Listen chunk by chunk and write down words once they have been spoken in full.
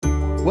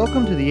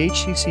Welcome to the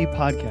HCC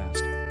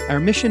podcast.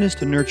 Our mission is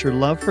to nurture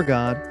love for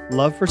God,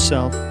 love for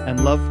self,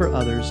 and love for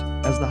others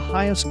as the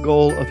highest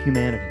goal of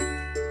humanity.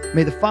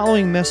 May the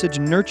following message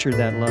nurture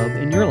that love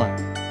in your life.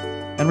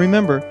 And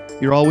remember,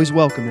 you're always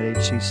welcome at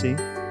HCC.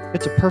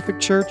 It's a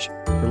perfect church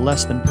for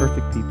less than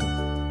perfect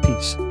people.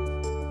 Peace.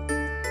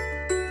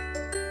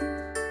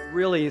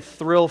 Really a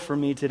thrill for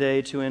me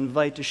today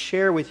to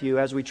share with you,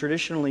 as we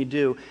traditionally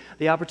do,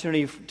 the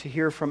opportunity to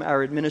hear from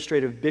our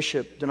administrative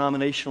bishop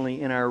denominationally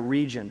in our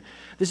region.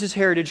 This is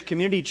Heritage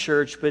Community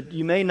Church, but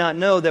you may not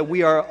know that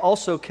we are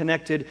also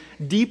connected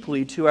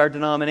deeply to our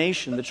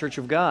denomination, the Church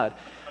of God.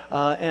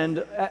 I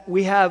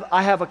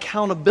have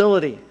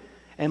accountability,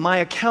 and my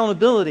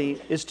accountability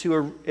is to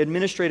an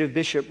administrative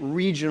bishop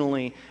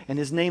regionally, and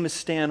his name is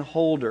Stan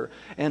Holder.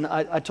 And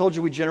I told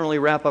you we generally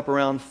wrap up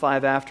around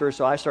 5 after,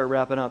 so I start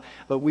wrapping up,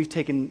 but we've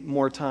taken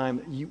more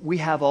time. We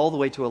have all the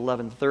way to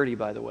 11:30,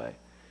 by the way.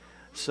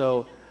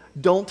 So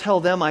don't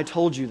tell them I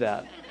told you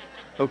that,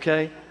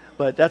 okay?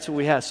 But that's what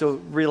we have, so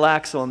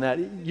relax on that.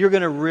 You're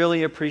going to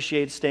really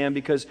appreciate Stan,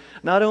 because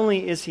not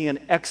only is he an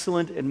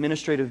excellent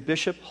administrative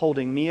bishop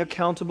holding me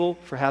accountable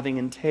for having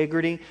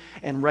integrity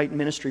and right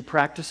ministry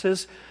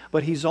practices,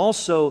 but he's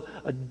also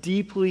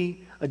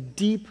deeply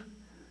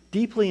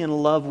in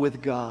love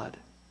with God.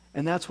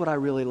 And that's what I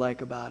really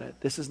like about it.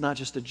 This is not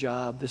just a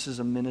job, this is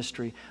a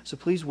ministry. So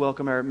please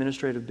welcome our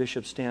administrative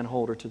bishop, Stan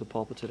Holder, to the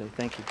pulpit today.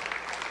 Thank you.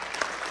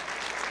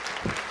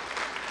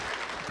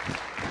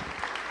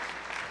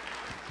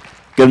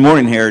 Good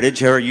morning, Heritage.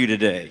 How are you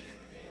today?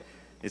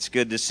 It's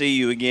good to see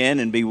you again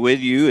and be with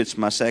you. It's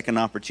my second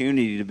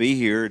opportunity to be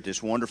here at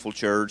this wonderful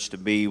church, to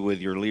be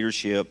with your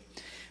leadership.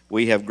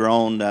 We have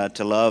grown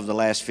to love the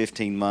last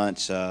 15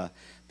 months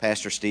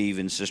Pastor Steve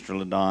and Sister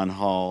LaDon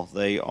Hall.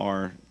 They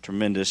are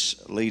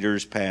tremendous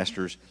leaders,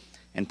 pastors,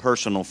 and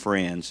personal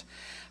friends.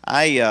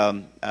 I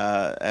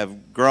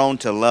have grown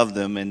to love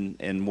them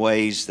in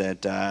ways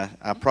that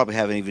I probably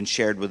haven't even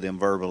shared with them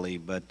verbally,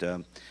 but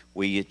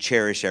we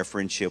cherish our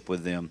friendship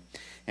with them.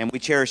 And we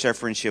cherish our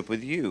friendship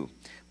with you.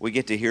 We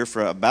get to hear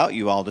about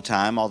you all the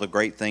time, all the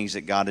great things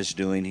that God is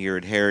doing here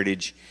at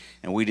Heritage.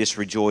 And we just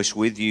rejoice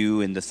with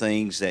you in the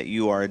things that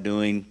you are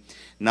doing,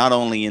 not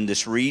only in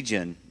this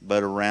region,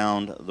 but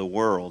around the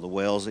world. The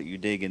wells that you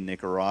dig in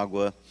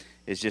Nicaragua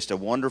is just a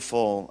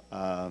wonderful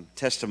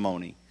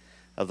testimony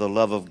of the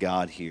love of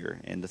God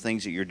here, and the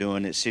things that you're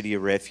doing at City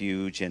of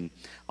Refuge and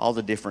all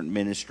the different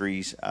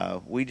ministries.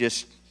 We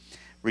just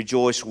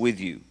rejoice with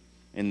you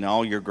in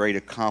all your great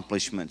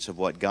accomplishments of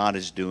what God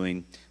is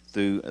doing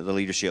through the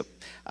leadership.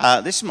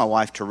 This is my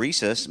wife,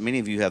 Teresa. Many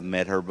of you have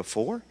met her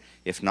before.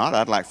 If not,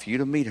 I'd like for you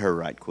to meet her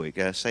right quick.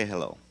 Say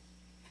hello.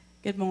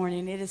 Good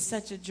morning. It is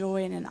such a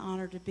joy and an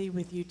honor to be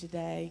with you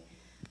today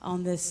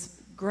on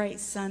this great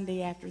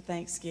Sunday after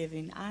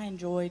Thanksgiving. I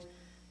enjoyed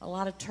a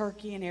lot of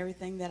turkey and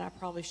everything that I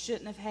probably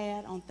shouldn't have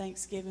had on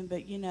Thanksgiving,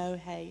 but you know,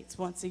 hey, it's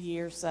once a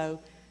year, so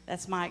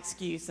that's my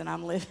excuse, and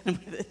I'm living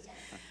with it.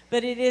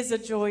 But it is a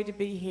joy to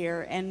be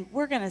here, and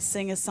we're going to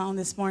sing a song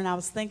this morning. I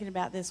was thinking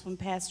about this when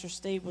Pastor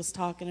Steve was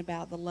talking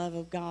about the love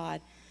of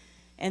God,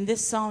 and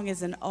this song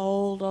is an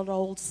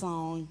old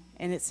song,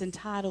 and it's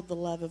entitled The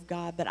Love of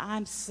God, but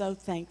I'm so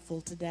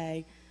thankful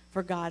today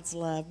for God's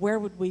love. Where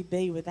would we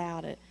be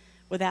without it,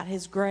 without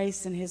His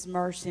grace and His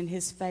mercy and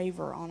His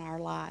favor on our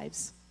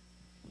lives?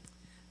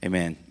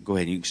 Amen. Go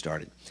ahead, you can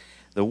start it.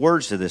 The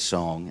words to this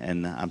song,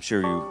 and I'm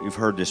sure you've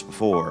heard this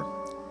before,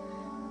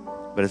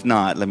 but if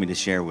not, let me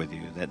just share with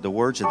you that the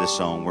words of this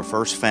song were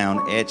first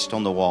found etched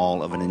on the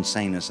wall of an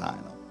insane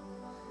asylum.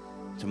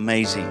 It's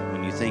amazing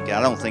when you think,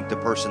 I don't think the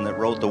person that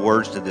wrote the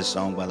words to this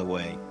song, by the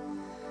way,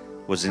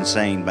 was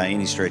insane by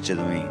any stretch of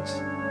the means.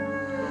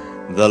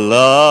 The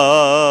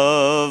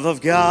love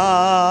of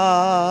God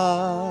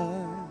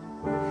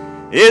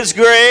is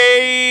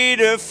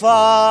greater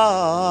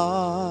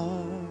far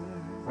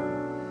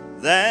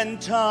than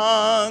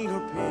tongue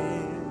or pen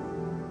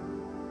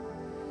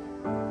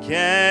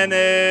can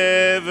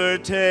ever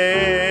tell.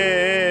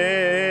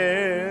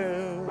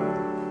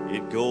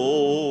 It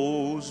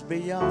goes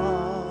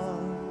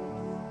beyond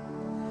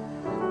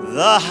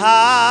the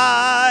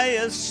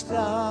highest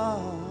star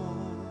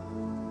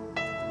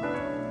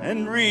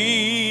and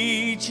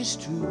reaches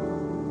to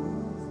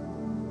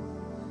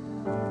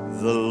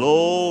the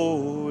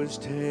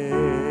lowest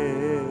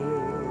hell.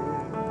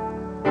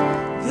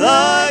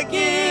 The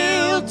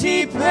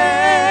guilty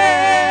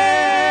pair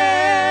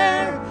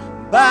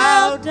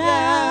bow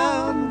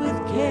down with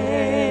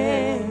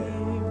care.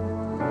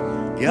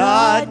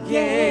 God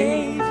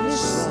gave His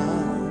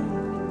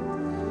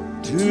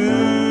Son to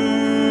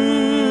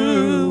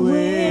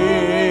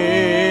win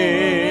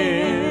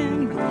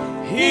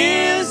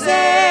His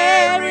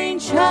erring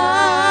child.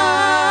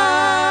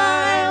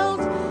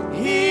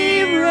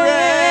 He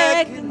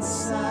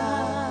reconciled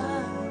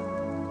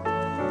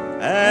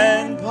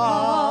and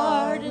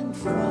pardoned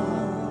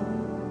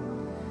from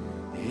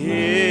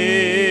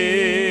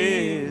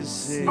His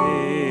sin.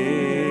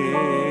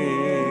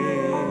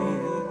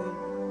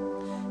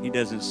 He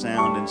doesn't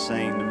sound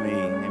insane to me.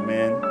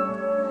 Amen.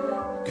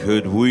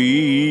 could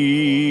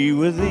we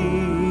with thee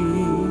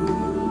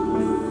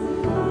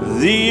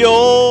the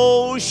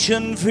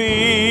ocean feel,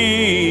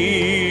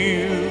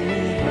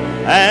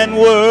 and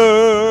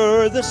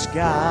were the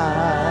skies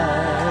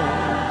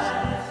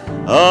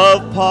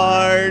of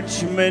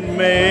parchment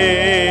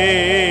made,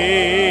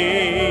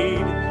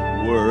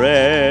 were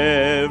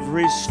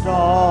every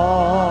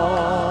star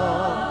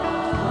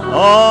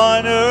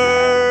on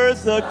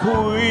earth a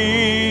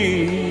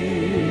queen,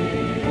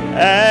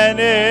 and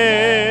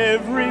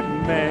every man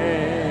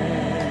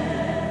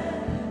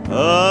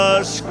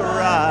a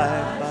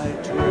scribe by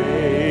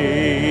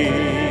trade,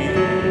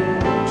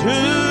 to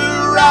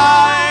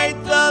write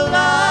the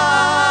love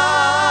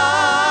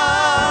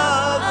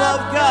of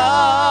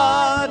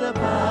God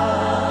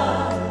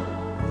above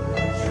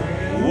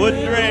would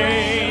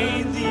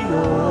drain the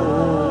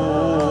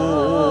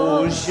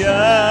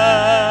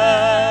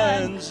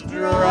oceans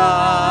dry,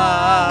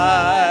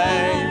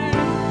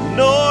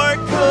 nor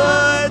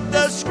could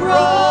the scroll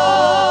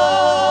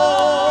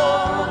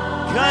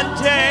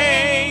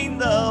contain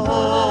the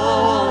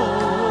whole,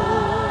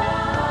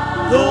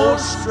 though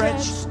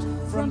stretched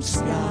from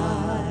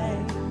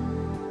sky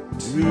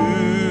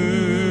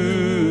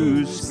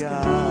to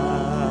sky.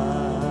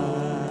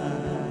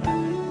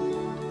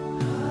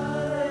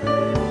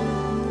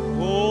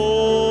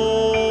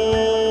 Oh,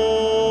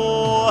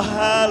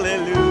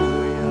 hallelujah.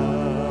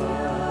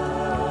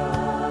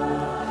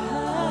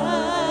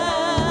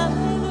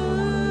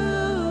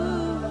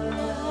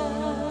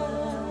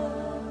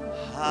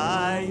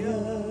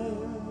 Higher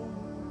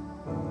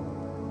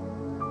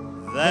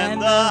than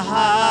the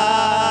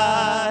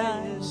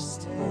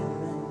highest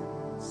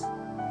heavens,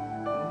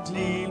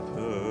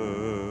 deeper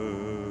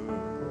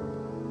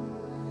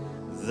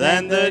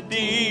than the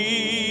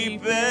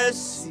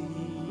deepest sea,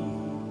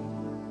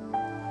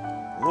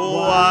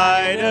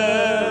 wider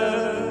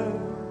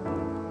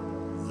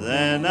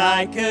than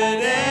I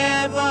could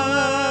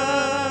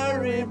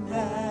ever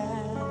imagine.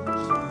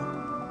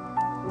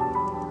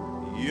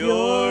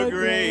 Your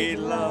great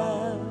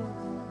love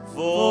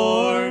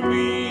for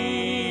me,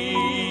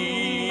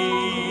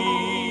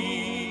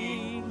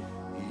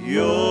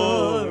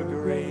 your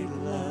great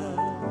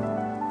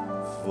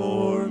love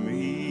for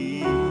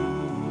me.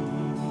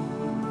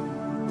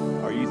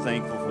 Are you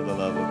thankful for the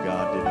love of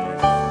God today?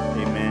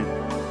 Amen.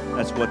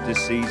 That's what this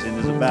season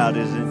is about,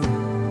 isn't it?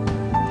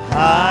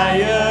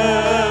 Higher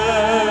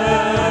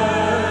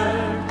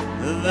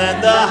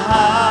than the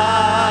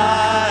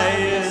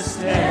highest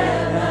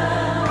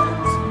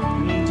heavens,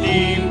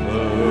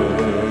 deeper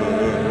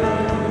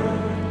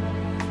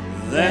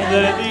than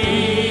the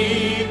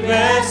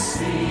deepest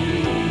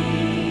sea,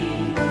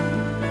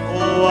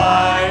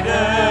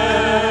 wider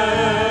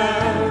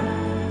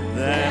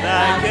than I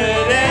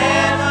could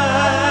ever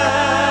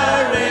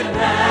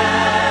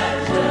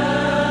imagine.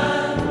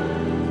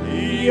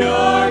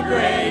 Your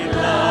great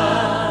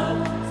love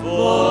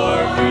for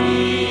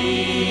me,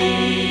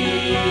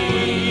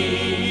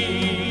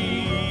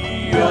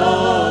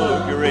 your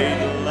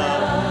great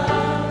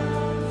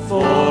love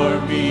for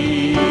me.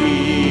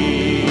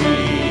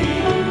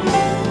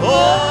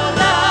 Oh,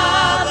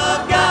 love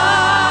of God,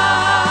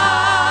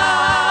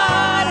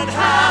 and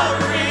how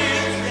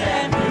rich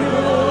and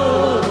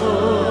pure,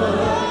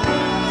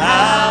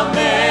 how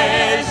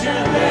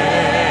measureless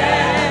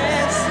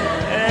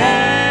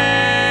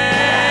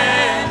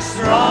and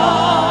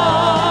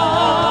strong,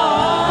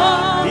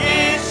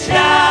 it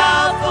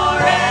shall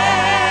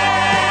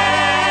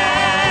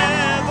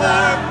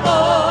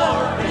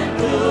forevermore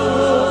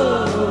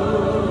endure.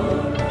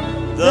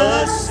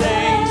 The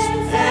saints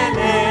and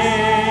angels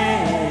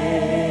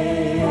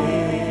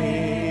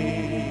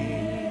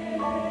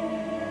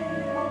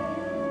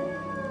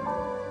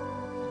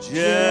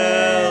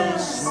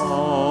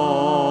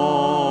song.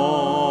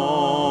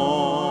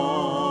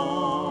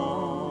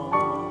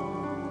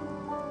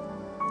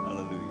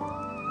 Hallelujah.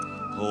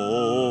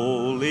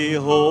 Holy,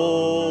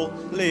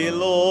 holy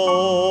Lord.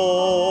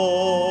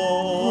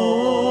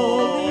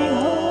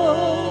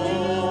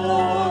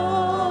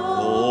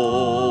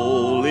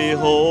 Holy,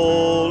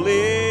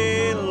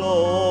 holy Lord.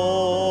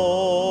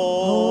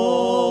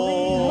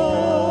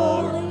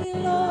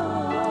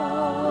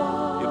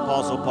 The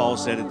Apostle Paul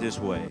said it this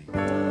way: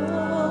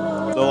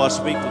 though I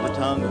speak with the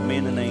tongue of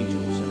men and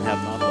angels and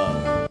have not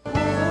love,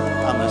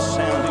 I'm a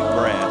sounding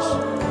brass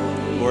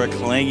or a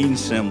clanging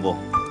cymbal.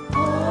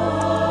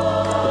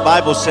 The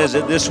Bible says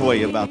it this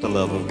way about the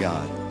love of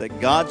God: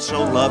 that God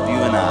so loved you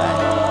and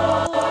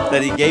I,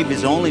 that He gave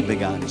His only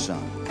begotten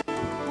Son,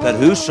 that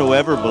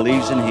whosoever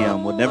believes in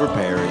Him would never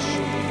perish,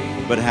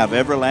 but have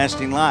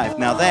everlasting life.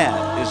 Now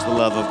that is the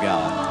love of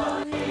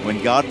God,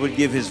 when God would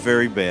give His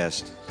very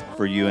best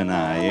for you and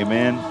I.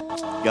 Amen.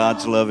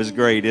 God's love is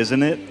great,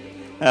 isn't it?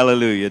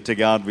 Hallelujah. To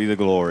God be the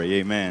glory.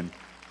 Amen.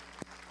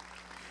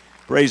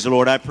 Praise the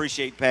Lord. I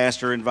appreciate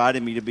Pastor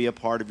inviting me to be a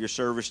part of your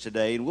service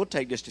today. And we'll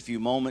take just a few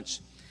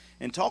moments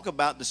and talk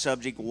about the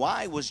subject,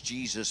 why was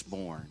Jesus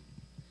born?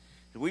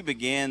 As we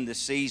begin this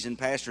season,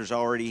 Pastor's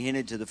already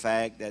hinted to the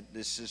fact that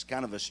this is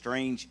kind of a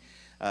strange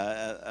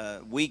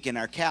week in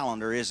our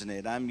calendar, isn't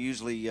it? I'm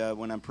usually,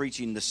 when I'm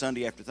preaching the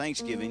Sunday after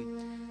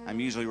Thanksgiving, I'm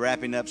usually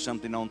wrapping up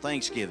something on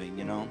Thanksgiving,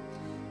 you know.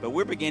 But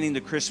we're beginning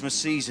the Christmas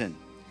season.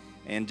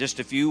 And just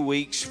a few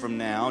weeks from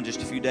now,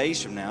 just a few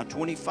days from now,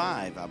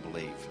 25, I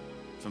believe,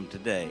 from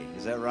today.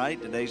 Is that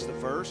right? Today's the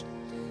 1st.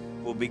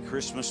 Will be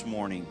Christmas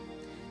morning.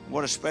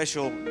 What a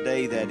special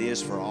day that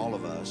is for all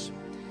of us.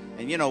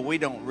 And you know, we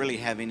don't really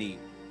have any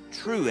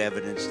true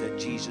evidence that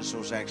Jesus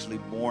was actually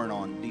born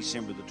on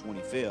December the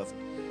 25th,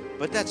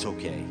 but that's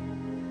okay,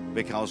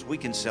 because we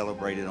can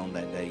celebrate it on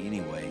that day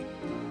anyway.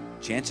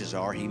 Chances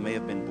are he may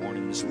have been born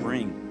in the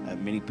spring.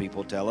 Many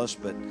people tell us,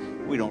 but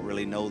we don't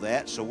really know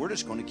that. So we're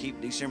just going to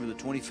keep December the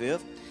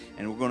 25th,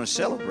 and we're going to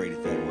celebrate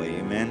it that way.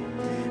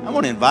 Amen. I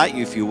want to invite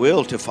you, if you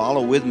will, to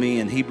follow with me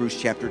in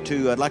Hebrews chapter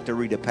 2. I'd like to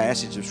read a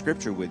passage of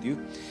Scripture with you,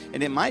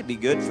 and it might be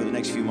good for the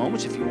next few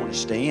moments if you want to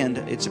stand.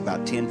 It's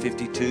about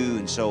 10:52,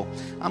 and so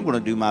I'm going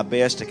to do my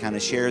best to kind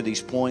of share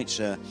these points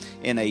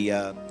in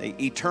a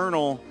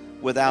eternal,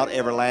 without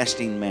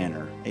everlasting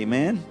manner.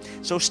 Amen?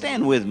 So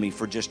stand with me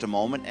for just a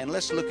moment, and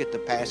let's look at the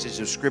passage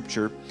of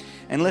Scripture,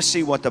 and let's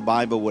see what the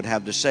Bible would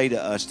have to say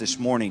to us this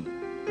morning.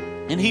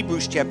 In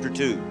Hebrews chapter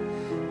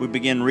 2, we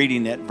begin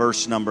reading at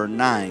verse number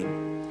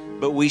 9.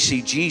 But we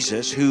see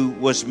Jesus, who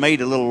was made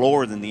a little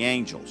lower than the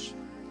angels,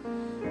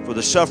 for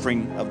the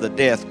suffering of the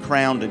death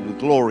crowned with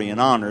glory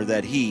and honor,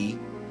 that he,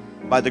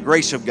 by the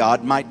grace of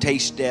God, might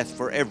taste death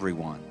for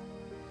everyone.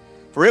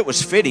 For it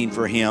was fitting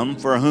for him,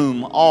 for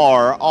whom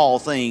are all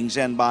things,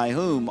 and by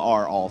whom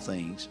are all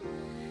things,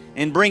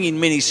 in bringing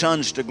many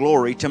sons to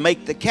glory, to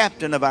make the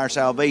captain of our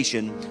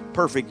salvation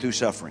perfect through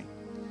suffering.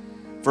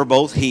 For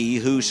both he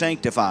who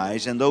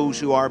sanctifies and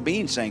those who are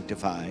being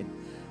sanctified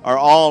are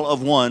all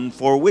of one,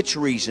 for which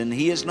reason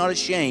he is not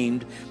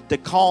ashamed to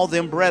call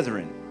them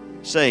brethren,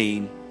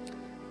 saying,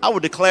 I will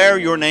declare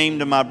your name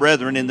to my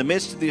brethren. In the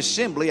midst of the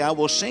assembly I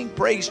will sing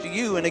praise to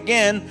you, and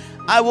again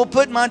I will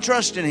put my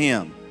trust in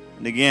him.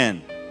 And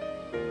again,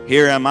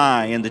 here am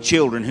I and the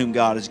children whom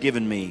God has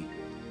given me.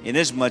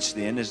 Inasmuch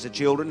then as the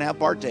children have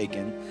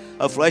partaken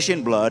of flesh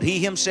and blood, he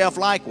himself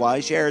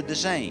likewise shared the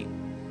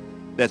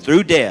same, that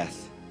through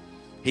death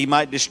he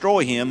might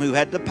destroy him who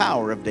had the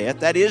power of death,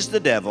 that is, the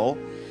devil,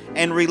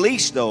 and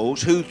release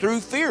those who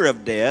through fear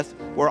of death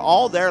were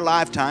all their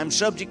lifetime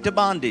subject to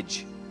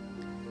bondage.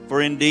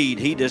 For indeed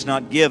he does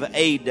not give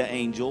aid to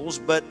angels,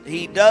 but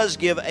he does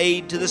give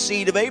aid to the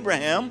seed of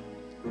Abraham.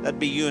 That'd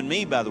be you and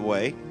me, by the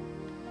way.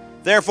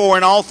 Therefore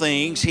in all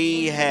things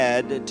he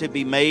had to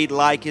be made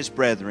like his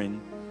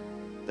brethren,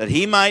 that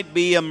he might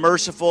be a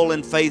merciful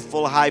and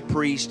faithful high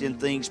priest in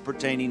things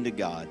pertaining to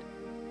God,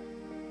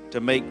 to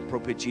make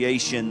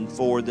propitiation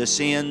for the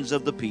sins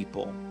of the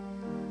people.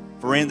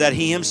 For in that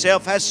he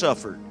himself has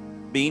suffered,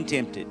 being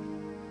tempted,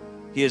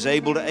 he is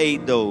able to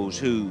aid those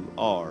who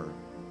are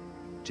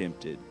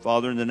tempted.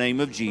 Father, in the name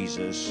of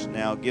Jesus,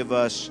 now give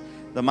us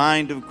the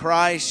mind of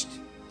Christ,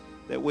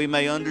 that we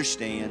may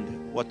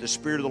understand what the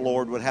Spirit of the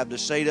Lord would have to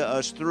say to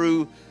us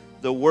through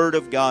the Word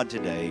of God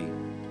today.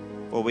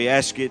 For we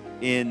ask it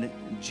in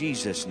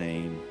Jesus'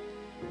 name.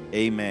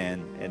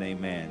 Amen and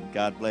amen.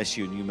 God bless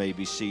you, and you may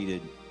be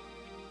seated.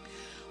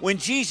 When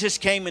Jesus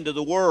came into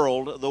the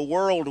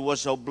world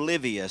was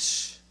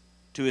oblivious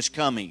to his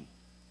coming.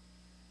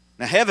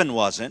 Now, heaven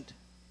wasn't.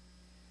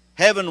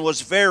 Heaven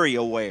was very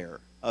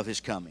aware of his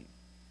coming.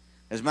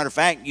 As a matter of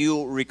fact,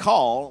 you'll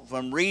recall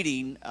from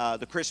reading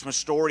the Christmas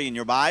story in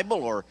your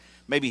Bible, or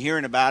maybe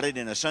hearing about it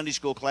in a Sunday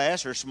school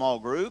class or a small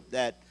group,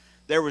 that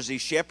there was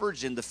these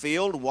shepherds in the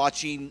field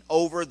watching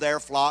over their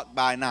flock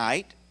by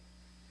night.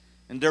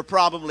 And they're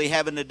probably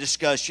having a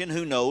discussion,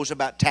 who knows,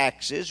 about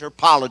taxes or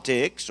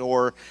politics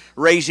or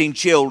raising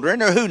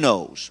children, or who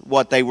knows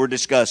what they were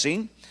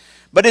discussing.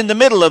 But in the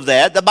middle of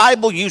that, the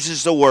Bible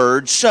uses the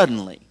word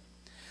suddenly.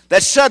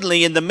 That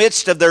suddenly, in the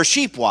midst of their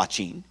sheep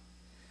watching,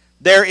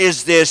 there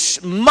is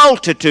this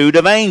multitude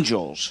of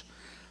angels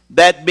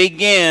that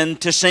begin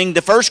to sing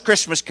the first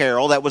Christmas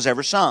carol that was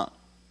ever sung.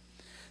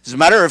 As a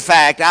matter of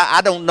fact,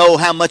 I don't know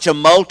how much a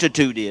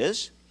multitude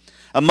is.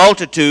 A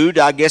multitude,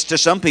 I guess to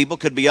some people,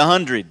 could be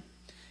 100.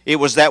 It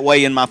was that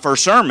way in my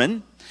first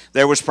sermon.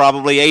 There was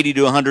probably 80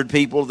 to 100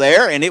 people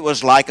there, and it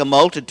was like a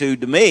multitude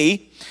to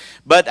me.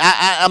 But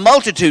a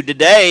multitude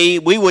today,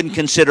 we wouldn't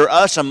consider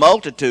us a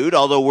multitude,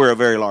 although we're a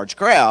very large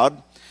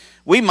crowd.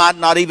 We might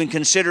not even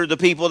consider the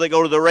people that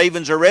go to the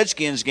Ravens or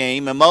Redskins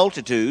game a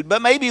multitude.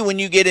 But maybe when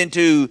you get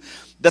into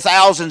the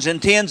thousands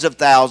and tens of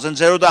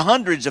thousands, or the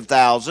hundreds of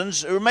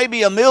thousands, or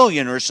maybe a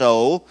million or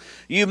so,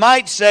 you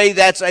might say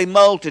that's a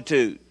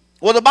multitude.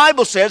 Well, the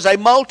Bible says a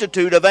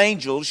multitude of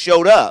angels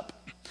showed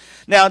up.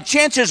 Now,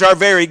 chances are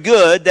very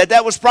good that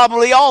that was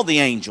probably all the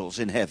angels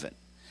in heaven.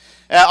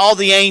 All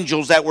the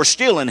angels that were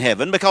still in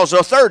heaven, because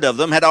a third of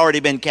them had already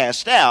been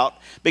cast out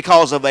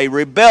because of a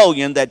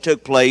rebellion that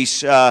took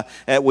place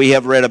that we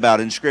have read about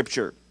in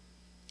Scripture.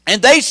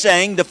 And they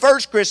sang the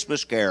first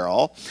Christmas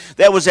carol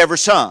that was ever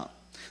sung.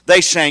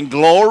 They sang,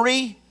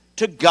 "Glory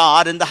to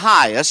God in the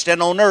highest,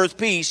 and on earth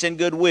peace and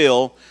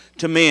goodwill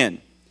to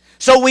men."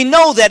 So we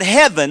know that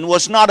heaven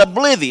was not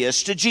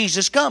oblivious to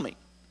Jesus' coming.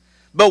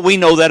 But we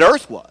know that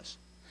Earth was.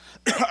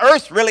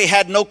 Earth really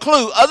had no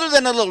clue, other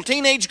than a little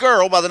teenage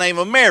girl by the name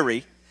of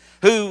Mary,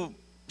 who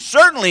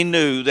certainly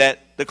knew that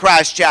the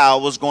Christ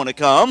child was going to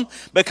come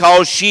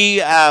because she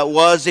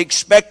was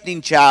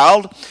expecting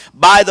child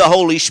by the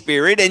Holy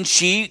Spirit, and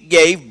she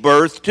gave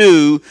birth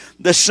to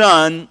the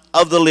Son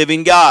of the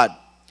living God.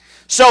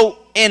 So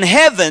in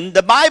heaven,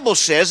 the Bible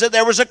says that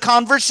there was a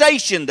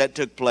conversation that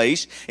took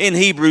place in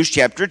Hebrews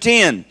chapter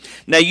 10.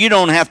 Now, you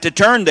don't have to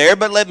turn there,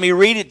 but let me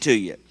read it to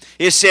you.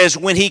 It says,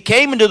 when he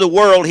came into the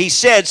world, he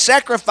said,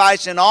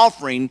 sacrifice and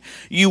offering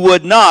you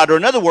would not. Or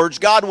in other words,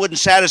 God wasn't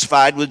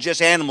satisfied with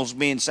just animals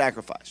being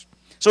sacrificed.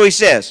 So he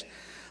says,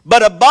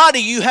 but a body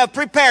you have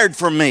prepared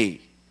for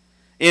me.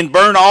 In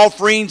burnt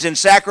offerings and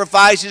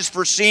sacrifices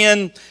for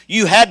sin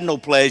you had no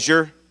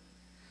pleasure.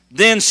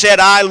 Then said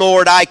I,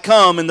 Lord, I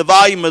come. In the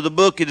volume of the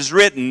book it is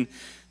written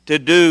to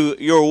do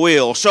your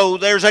will. So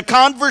there's a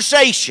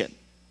conversation.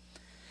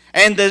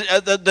 And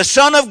the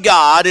Son of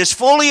God is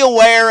fully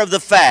aware of the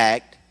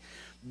fact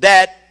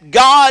that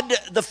God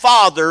the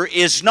Father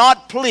is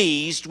not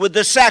pleased with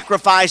the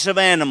sacrifice of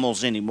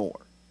animals anymore.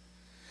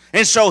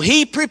 And so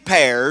he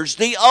prepares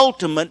the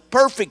ultimate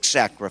perfect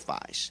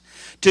sacrifice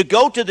to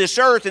go to this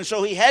earth. And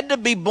so he had to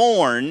be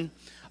born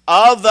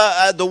of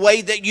the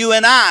way that you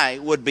and I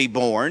would be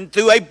born,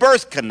 through a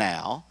birth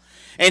canal.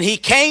 And he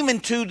came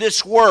into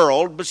this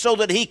world so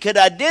that he could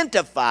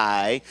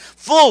identify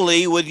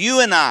fully with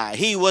you and I.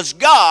 He was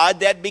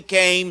God that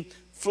became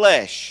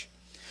flesh.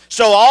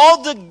 So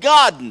all the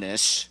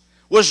godness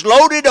was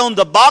loaded on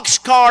the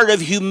boxcar of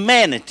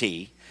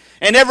humanity,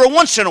 and every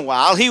once in a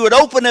while he would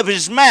open up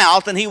his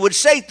mouth and he would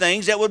say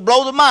things that would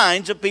blow the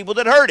minds of people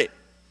that heard it.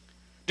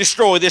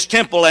 Destroy this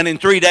temple and in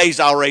 3 days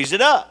I'll raise it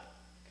up.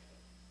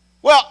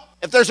 Well,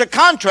 if there's a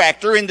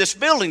contractor in this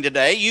building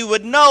today, you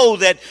would know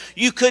that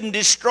you couldn't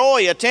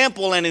destroy a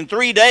temple and in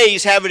 3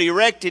 days have it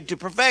erected to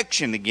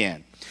perfection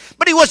again.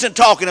 But he wasn't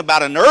talking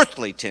about an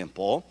earthly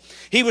temple.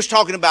 He was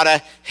talking about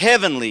a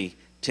heavenly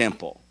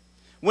temple.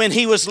 When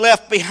he was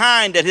left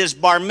behind at his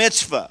bar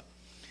mitzvah,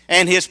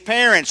 and his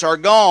parents are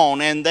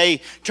gone, and they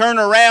turn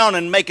around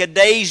and make a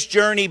day's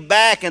journey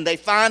back, and they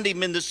find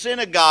him in the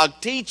synagogue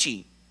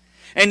teaching.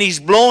 And he's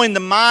blowing the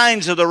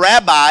minds of the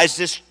rabbis,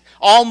 this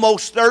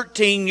almost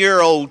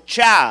 13-year-old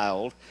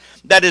child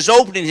that is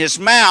opening his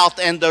mouth,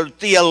 and the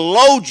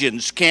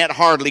theologians can't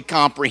hardly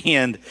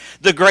comprehend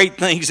the great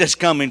things that's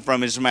coming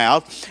from his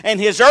mouth.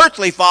 And his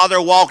earthly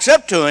father walks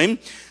up to him,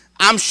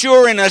 I'm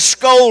sure in a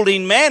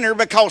scolding manner,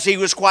 because he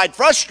was quite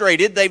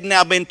frustrated. They've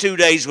now been 2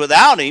 days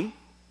without him.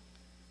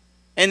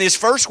 And his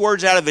first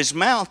words out of his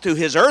mouth to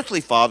his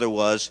earthly father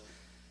was,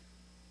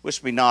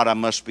 "Wish me not, I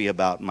must be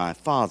about my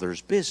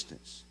father's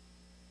business."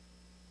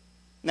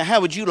 Now,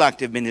 how would you like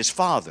to have been his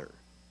father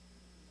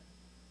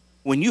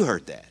when you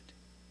heard that?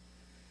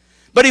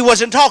 But he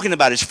wasn't talking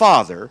about his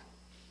father.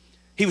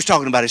 He was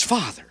talking about his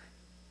father.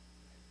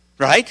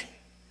 Right?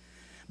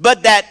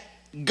 But that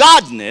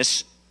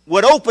godness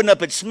would open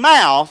up its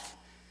mouth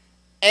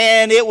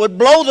and it would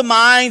blow the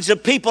minds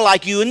of people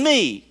like you and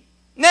me.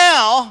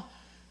 Now,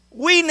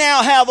 we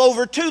now have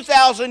over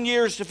 2,000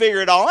 years to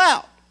figure it all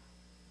out.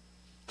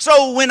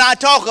 So when I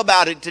talk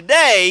about it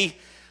today,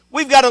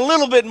 we've got a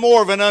little bit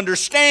more of an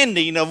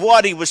understanding of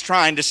what he was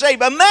trying to say.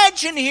 But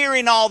imagine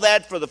hearing all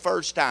that for the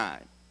first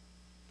time.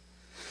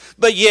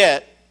 But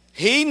yet,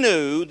 he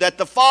knew that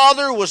the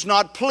Father was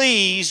not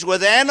pleased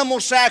with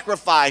animal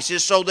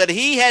sacrifices, so that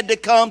he had to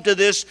come to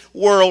this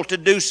world to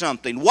do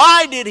something.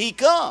 Why did he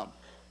come?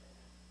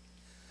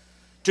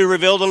 To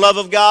reveal the love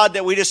of God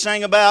that we just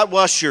sang about?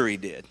 Well, sure he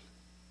did.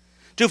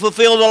 To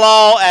fulfill the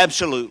law?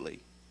 Absolutely.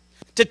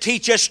 To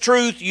teach us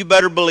truth? You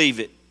better believe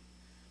it.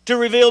 To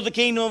reveal the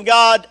kingdom of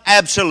God?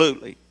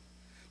 Absolutely.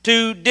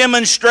 To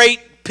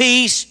demonstrate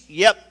peace?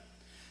 Yep.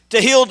 To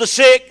heal the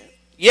sick?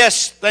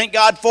 Yes, thank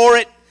God for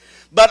it.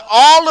 But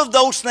all of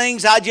those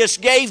things I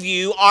just gave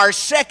you are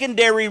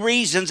secondary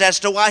reasons as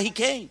to why he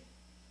came.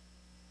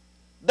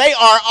 They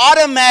are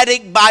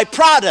automatic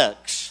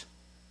byproducts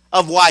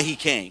of why he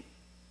came.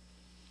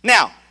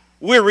 Now,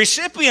 we're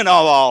recipient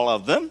of all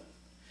of them.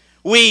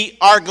 We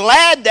are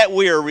glad that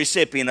we are a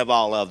recipient of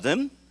all of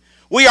them.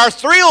 We are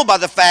thrilled by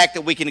the fact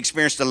that we can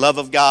experience the love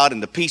of God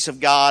and the peace of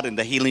God and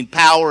the healing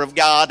power of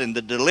God and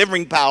the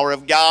delivering power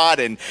of God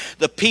and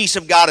the peace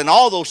of God and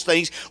all those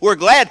things. We're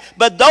glad,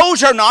 but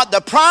those are not the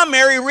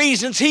primary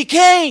reasons he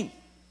came.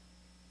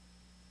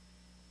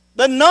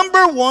 The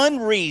number one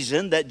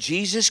reason that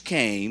Jesus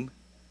came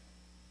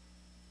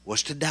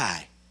was to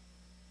die.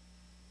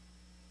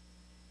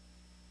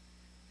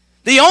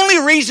 The only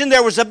reason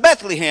there was a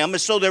Bethlehem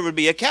is so there would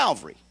be a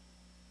Calvary.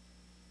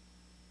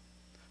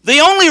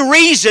 The only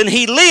reason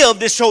he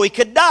lived is so he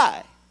could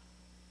die.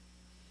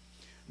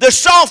 The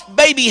soft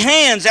baby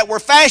hands that were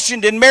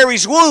fashioned in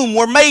Mary's womb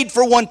were made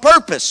for one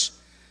purpose,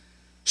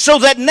 so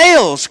that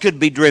nails could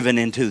be driven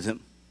into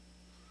them.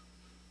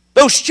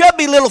 Those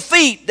chubby little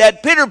feet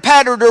that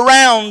pitter-pattered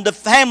around the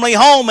family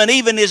home and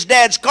even his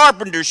dad's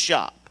carpenter's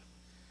shop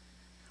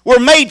were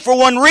made for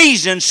one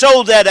reason,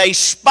 so that a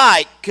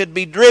spike could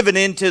be driven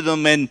into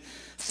them and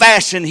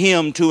fasten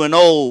him to an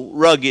old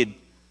rugged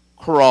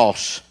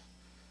cross.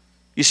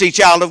 You see,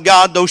 child of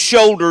God, those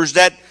shoulders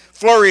that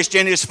flourished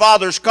in his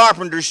father's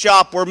carpenter's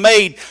shop were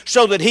made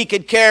so that he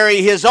could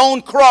carry his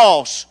own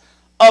cross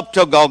up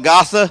to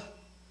Golgotha.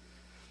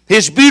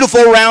 His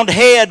beautiful round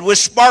head with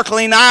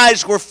sparkling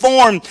eyes were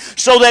formed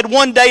so that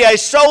one day a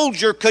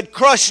soldier could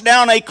crush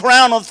down a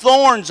crown of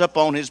thorns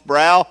upon his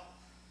brow.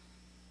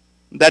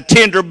 That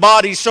tender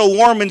body, so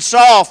warm and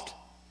soft,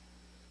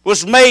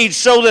 was made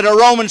so that a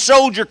Roman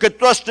soldier could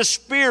thrust a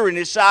spear in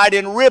his side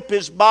and rip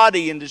his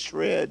body into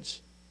shreds.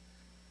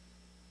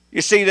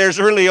 You see, there's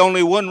really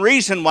only one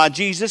reason why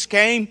Jesus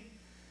came.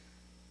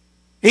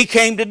 He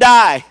came to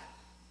die.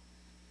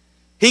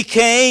 He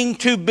came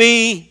to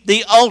be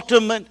the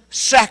ultimate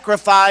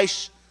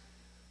sacrifice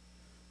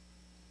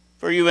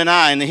for you and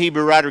I. And the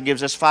Hebrew writer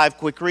gives us 5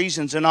 quick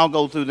reasons, and I'll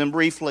go through them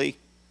briefly.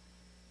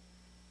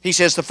 He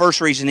says the first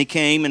reason he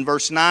came in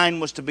verse 9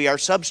 was to be our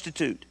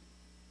substitute.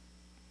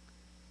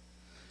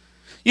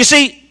 You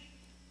see,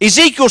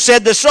 Ezekiel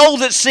said the soul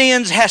that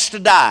sins has to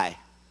die.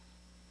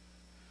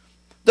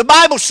 The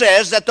Bible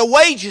says that the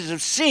wages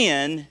of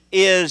sin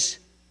is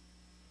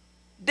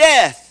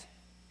death.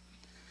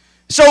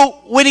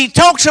 So when he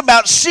talks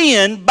about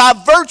sin, by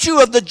virtue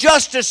of the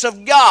justice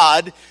of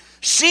God,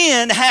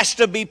 sin has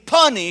to be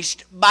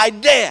punished by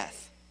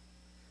death.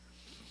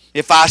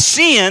 If I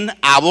sin,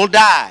 I will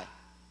die.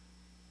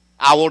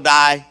 I will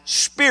die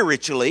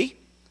spiritually.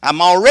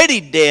 I'm already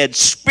dead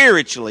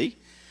spiritually.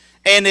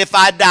 And if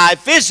I die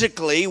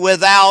physically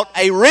without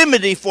a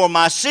remedy for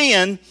my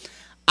sin,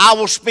 I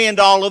will spend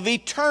all of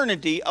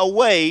eternity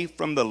away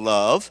from the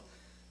love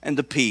and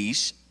the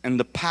peace and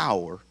the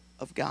power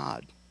of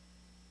God.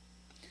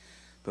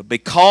 But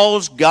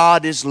because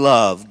God is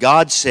love,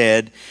 God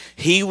said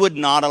He would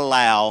not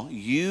allow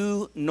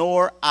you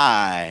nor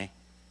I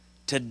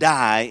to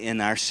die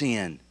in our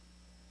sin.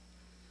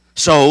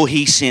 So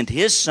He sent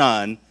His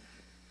Son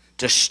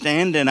to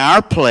stand in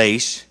our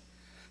place,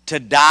 to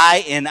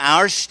die in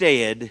our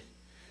stead,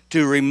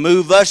 to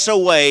remove us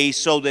away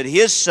so that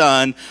His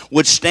Son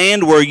would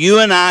stand where you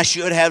and I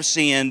should have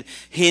sinned,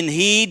 and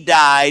He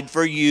died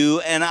for you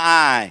and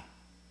I.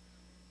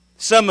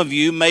 Some of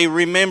you may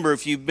remember,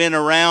 if you've been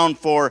around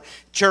for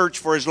church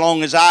for as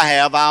long as I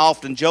have, I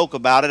often joke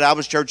about it. I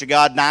was Church of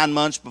God 9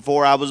 months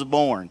before I was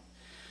born.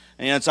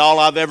 And that's all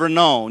I've ever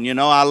known. You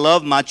know, I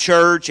love my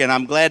church, and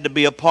I'm glad to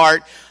be a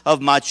part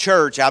of my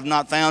church. I've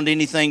not found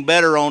anything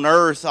better on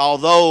earth,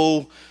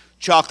 although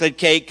chocolate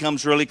cake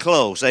comes really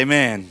close.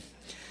 Amen.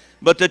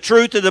 But the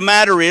truth of the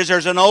matter is,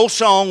 there's an old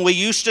song we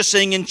used to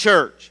sing in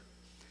church.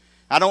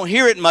 I don't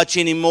hear it much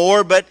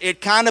anymore, but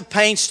it kind of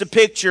paints the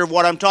picture of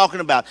what I'm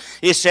talking about.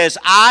 It says,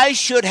 I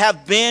should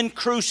have been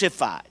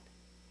crucified.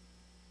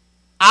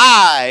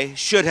 I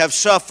should have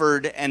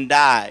suffered and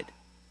died.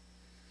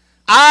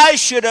 I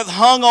should have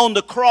hung on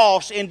the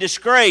cross in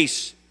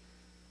disgrace.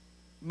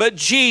 But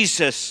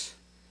Jesus,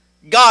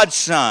 God's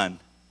Son,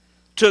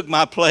 took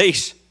my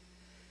place.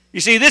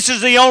 You see, this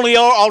is the only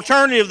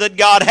alternative that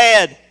God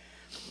had.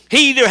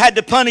 He either had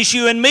to punish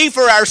you and me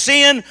for our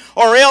sin,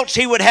 or else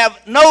He would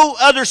have no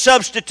other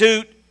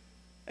substitute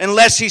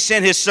unless He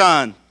sent His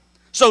Son.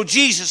 So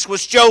Jesus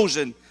was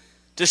chosen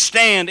to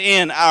stand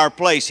in our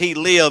place. He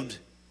lived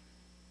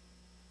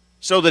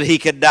so that He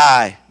could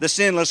die. The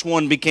sinless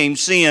one became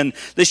sin.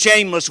 The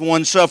shameless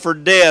one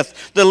suffered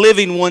death. The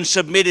living one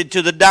submitted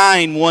to the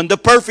dying one. The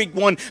perfect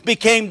one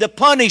became the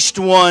punished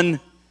one.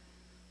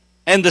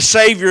 And the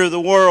Savior of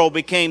the world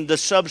became the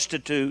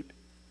substitute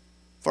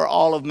for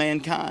all of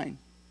mankind.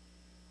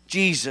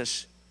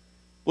 Jesus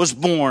was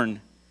born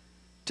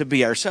to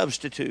be our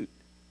substitute.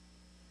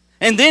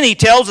 And then he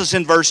tells us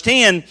in verse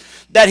 10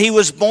 that He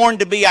was born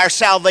to be our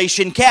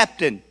salvation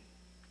captain.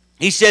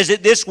 He says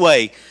it this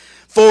way,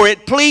 for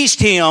it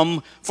pleased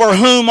Him, for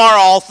whom are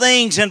all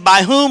things, and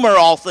by whom are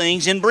all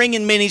things, in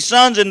bringing many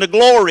sons into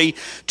glory,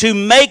 to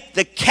make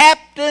the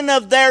captain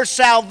of their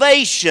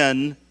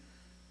salvation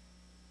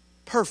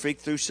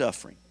perfect through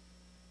suffering.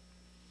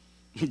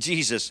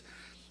 Jesus,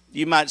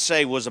 you might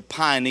say, was a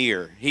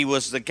pioneer. He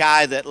was the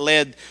guy that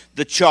led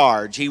the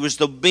charge. He was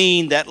the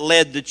being that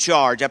led the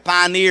charge. A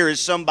pioneer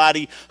is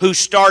somebody who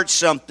starts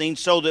something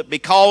so that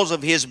because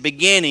of his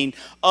beginning,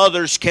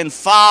 others can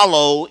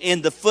follow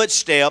in the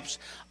footsteps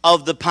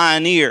of the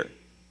pioneer.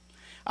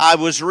 I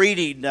was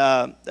reading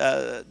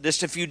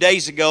just a few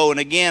days ago, and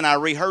again, I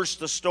rehearsed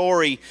the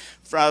story.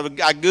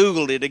 I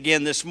Googled it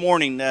again this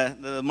morning.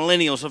 The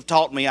millennials have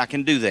taught me I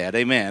can do that.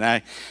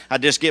 Amen. I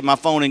just get my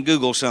phone and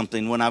Google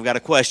something when I've got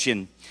a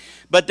question.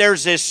 But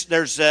there's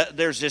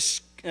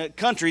this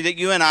country that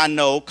you and I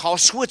know called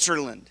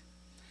Switzerland.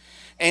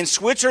 And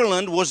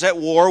Switzerland was at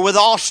war with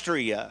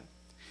Austria.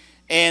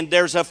 And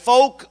there's a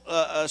folk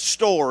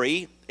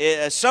story.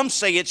 Some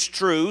say it's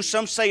true,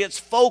 some say it's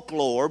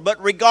folklore,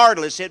 but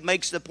regardless, it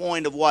makes the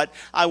point of what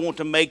I want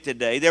to make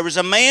today. There was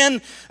a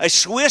man, a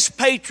Swiss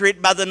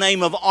patriot by the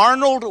name of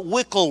Arnold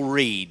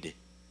Wickelried.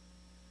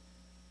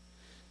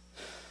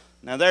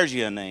 Now there's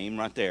your name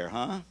right there,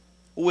 huh?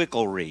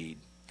 Wickelried.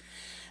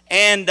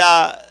 And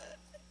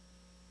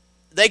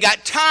they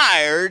got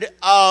tired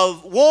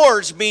of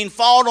wars being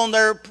fought on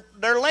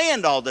their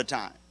land all the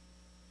time.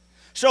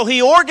 So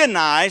he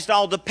organized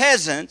all the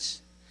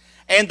peasants,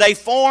 and they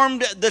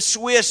formed the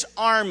Swiss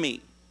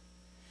army.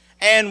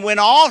 And when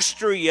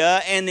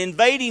Austria and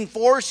invading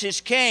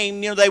forces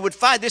came, they would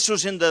fight. This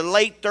was in the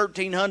late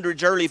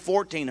 1300s, early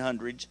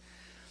 1400s.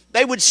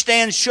 They would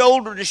stand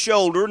shoulder to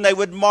shoulder, and they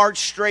would march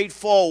straight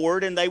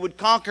forward, and they would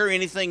conquer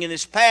anything in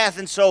his path.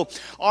 And so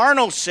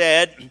Arnold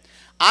said,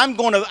 I'm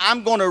going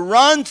to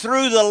run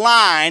through the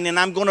line, and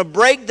I'm going to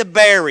break the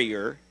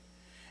barrier,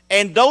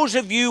 and those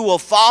of you will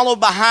follow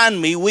behind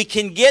me. We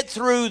can get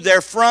through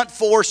their front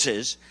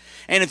forces,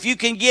 and if you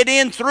can get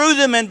in through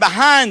them and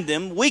behind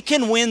them, we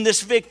can win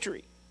this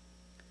victory.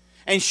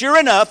 And sure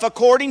enough,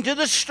 according to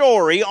the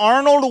story,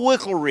 Arnold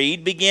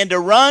Wickelried began to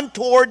run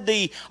toward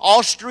the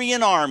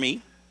Austrian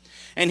army,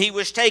 and he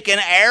was taking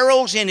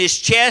arrows in his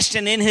chest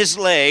and in his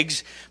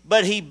legs,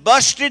 but he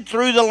busted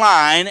through the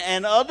line,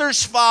 and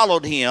others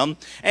followed him,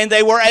 and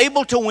they were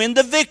able to win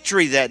the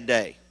victory that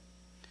day.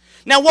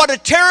 Now, what a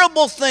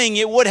terrible thing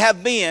it would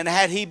have been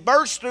had he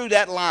burst through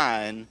that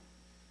line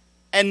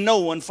and no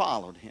one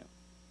followed him.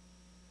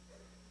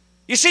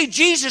 You see,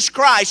 Jesus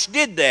Christ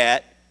did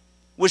that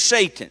with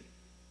Satan.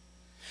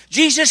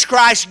 Jesus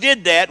Christ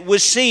did that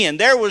with sin.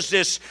 There was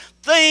this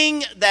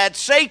thing that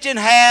Satan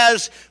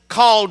has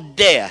called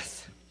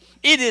death.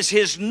 It is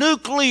his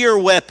nuclear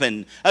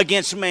weapon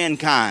against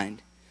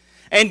mankind.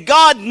 And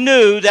God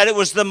knew that it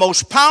was the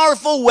most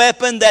powerful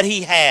weapon that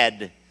he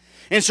had.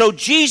 And so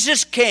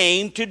Jesus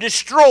came to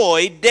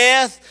destroy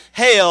death,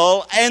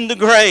 hell, and the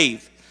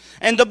grave.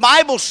 And the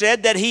Bible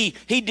said that he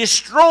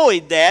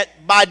destroyed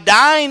that by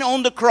dying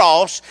on the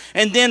cross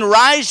and then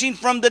rising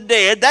from the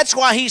dead. That's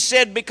why he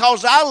said,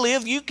 because I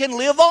live, you can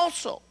live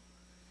also.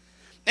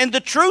 And the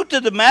truth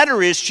of the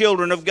matter is,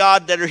 children of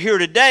God that are here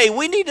today,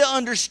 we need to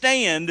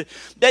understand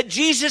that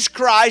Jesus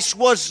Christ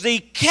was the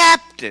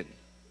captain,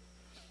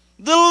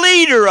 the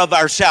leader of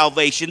our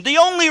salvation. The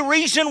only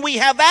reason we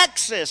have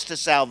access to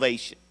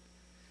salvation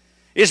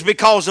is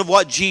because of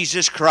what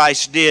Jesus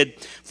Christ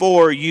did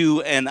for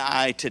you and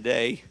I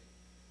today.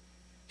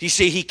 You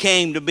see, he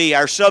came to be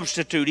our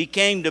substitute. He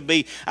came to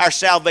be our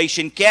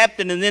salvation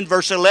captain. And then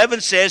verse 11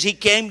 says he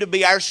came to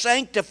be our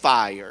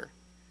sanctifier.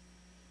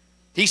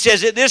 He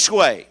says it this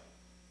way.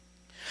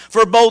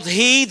 For both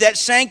he that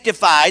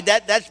sanctified,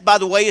 that by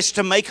the way is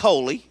to make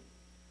holy,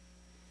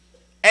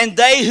 and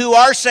they who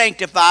are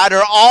sanctified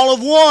are all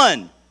of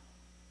one.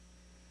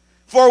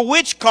 For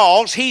which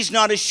cause he's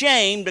not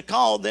ashamed to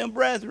call them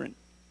brethren.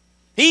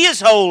 He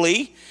is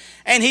holy,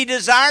 and he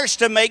desires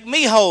to make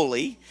me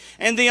holy.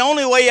 And the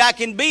only way I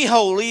can be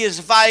holy is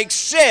if I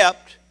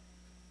accept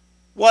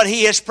what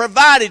he has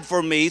provided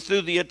for me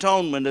through the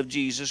atonement of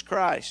Jesus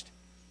Christ.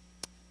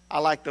 I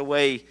like the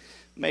way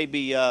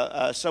maybe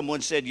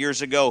someone said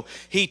years ago,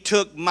 he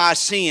took my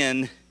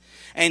sin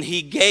and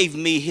he gave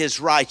me his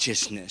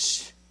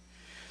righteousness.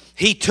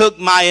 He took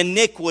my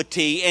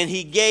iniquity and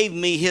he gave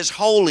me his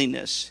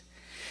holiness.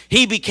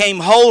 He became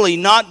holy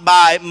not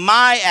by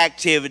my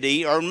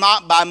activity or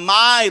not by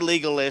my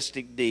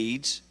legalistic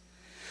deeds,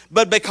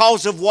 but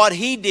because of what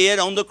he did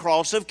on the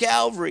cross of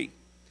Calvary.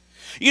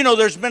 You know,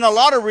 there's been a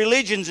lot of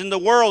religions in the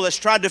world that's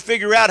tried to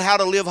figure out how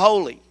to live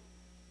holy.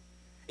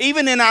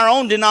 Even in our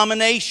own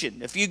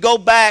denomination. If you go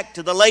back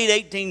to the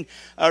late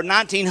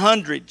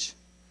 1900s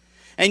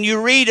and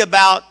you read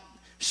about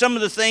some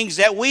of the things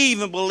that we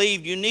even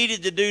believed you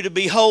needed to do to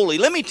be holy,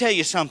 let me tell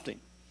you something.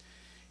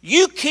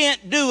 You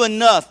can't do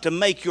enough to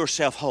make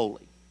yourself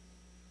holy.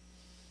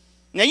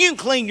 Now, you can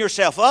clean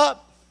yourself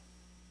up.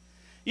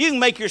 You can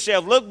make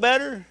yourself look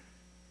better.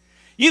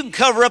 You can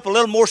cover up a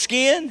little more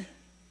skin.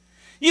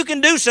 You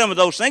can do some of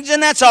those things,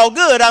 and that's all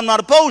good. I'm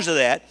not opposed to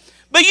that.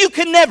 But you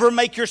can never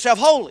make yourself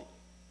holy.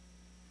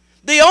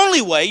 The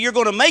only way you're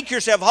going to make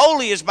yourself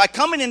holy is by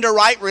coming into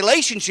right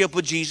relationship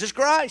with Jesus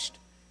Christ.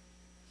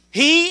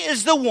 He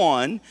is the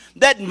one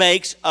that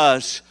makes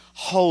us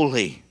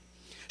holy.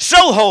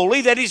 So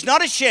holy that he's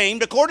not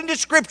ashamed, according to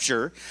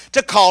Scripture,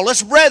 to call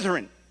us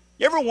brethren.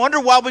 You ever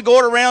wonder why we go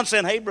around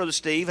saying, hey, Brother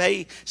Steve,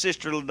 hey,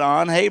 Sister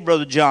LaDon, hey,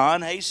 Brother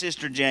John, hey,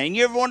 Sister Jane?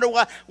 You ever wonder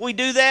why we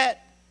do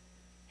that?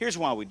 Here's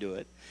why we do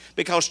it.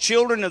 Because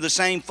children of the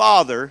same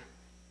father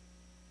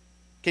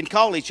can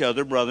call each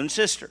other brother and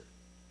sister.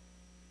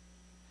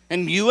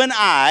 And you and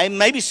I,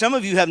 maybe some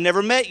of you have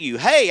never met you.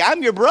 Hey,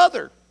 I'm your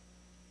brother.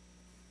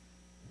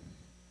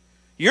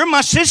 You're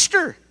my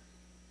sister.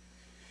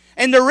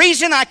 And the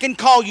reason I can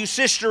call you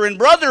sister and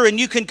brother and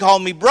you can call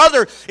me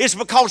brother is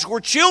because we're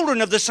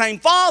children of the same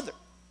Father.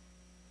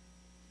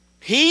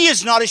 He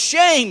is not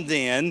ashamed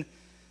then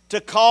to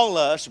call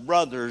us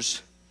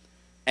brothers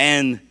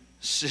and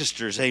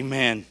sisters.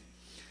 Amen.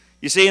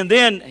 You see, and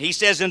then he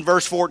says in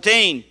verse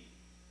 14,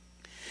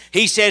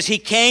 he says he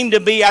came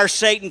to be our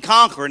Satan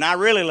conqueror. And I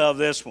really love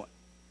this one.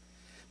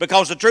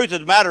 Because the truth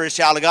of the matter is,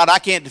 child of God, I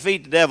can't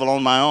defeat the devil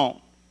on my own.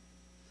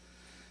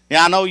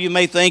 Yeah, I know you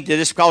may think that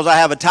it's because I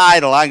have a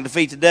title I can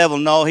defeat the devil.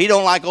 No, he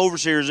don't like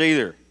overseers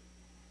either.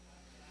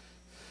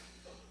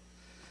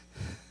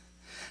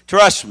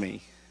 Trust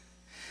me.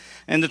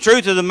 And the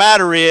truth of the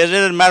matter is, it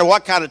doesn't matter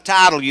what kind of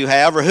title you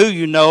have or who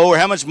you know or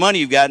how much money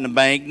you've got in the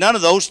bank, none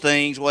of those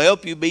things will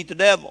help you beat the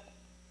devil.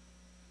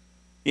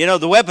 You know,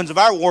 the weapons of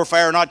our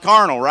warfare are not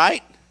carnal,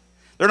 right?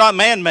 They're not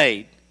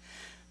man-made.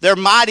 They're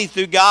mighty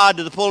through God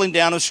to the pulling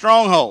down of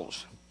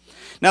strongholds.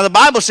 Now the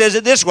Bible says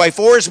it this way,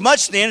 for as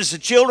much then as the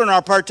children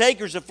are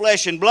partakers of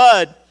flesh and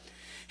blood,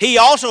 he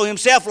also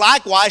himself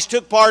likewise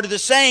took part of the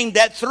same,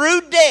 that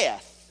through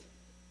death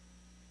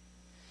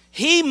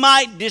he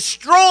might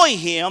destroy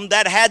him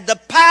that had the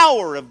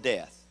power of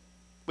death.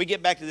 We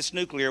get back to this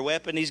nuclear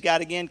weapon he's got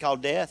again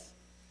called death.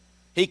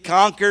 He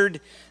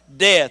conquered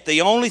death.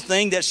 The only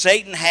thing that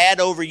Satan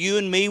had over you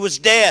and me was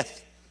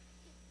death.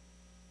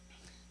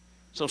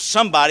 So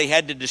somebody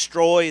had to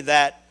destroy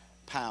that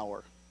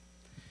power.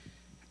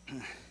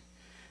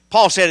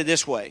 Paul said it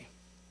this way.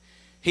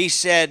 He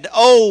said,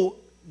 O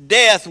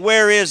death,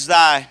 where is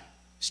thy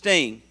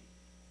sting?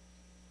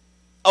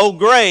 O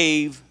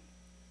grave,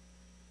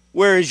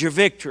 where is your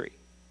victory?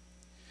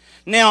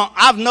 Now,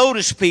 I've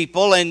noticed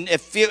people, and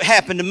if it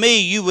happened to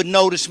me, you would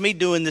notice me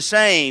doing the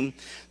same,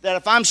 that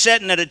if I'm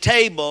sitting at a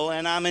table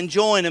and I'm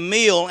enjoying a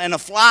meal and a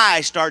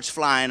fly starts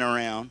flying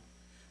around,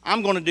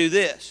 I'm going to do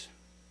this.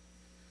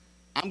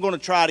 I'm going to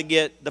try to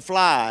get the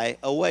fly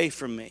away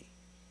from me.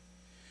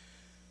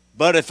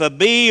 But if a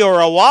bee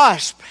or a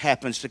wasp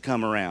happens to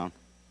come around,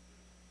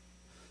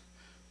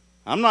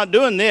 I'm not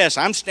doing this.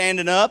 I'm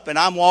standing up and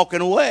I'm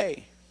walking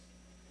away.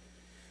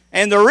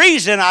 And the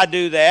reason I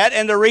do that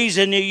and the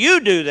reason that you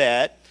do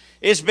that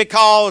is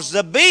because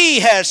the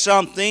bee has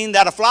something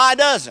that a fly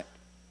doesn't.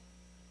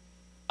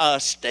 A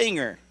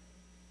stinger.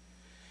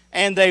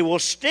 And they will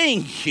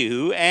sting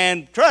you,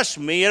 and trust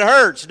me, it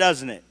hurts,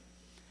 doesn't it?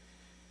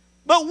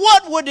 But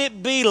what would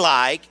it be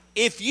like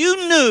if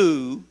you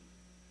knew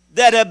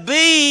that a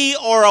bee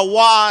or a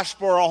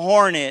wasp or a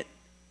hornet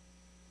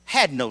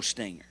had no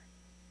stinger?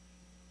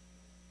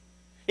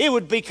 It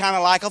would be kind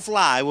of like a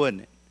fly,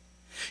 wouldn't it?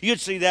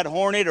 You'd see that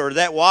hornet or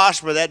that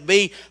wasp or that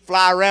bee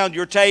fly around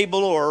your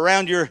table or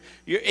around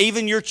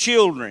even your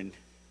children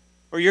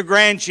or your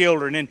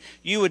grandchildren, and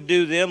you would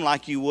do them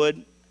like you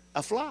would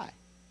a fly.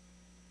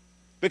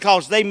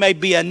 Because they may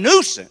be a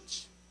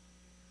nuisance,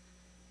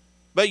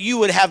 but you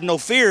would have no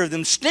fear of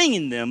them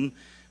stinging them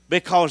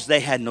because they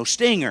had no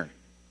stinger.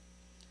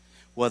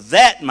 Well,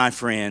 that, my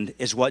friend,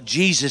 is what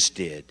Jesus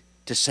did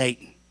to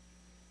Satan.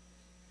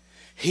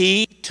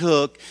 He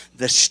took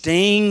the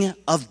sting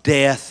of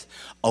death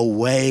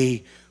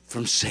away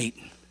from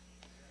Satan.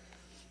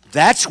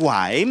 That's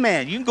why,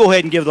 amen, you can go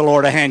ahead and give the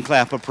Lord a hand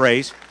clap of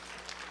praise.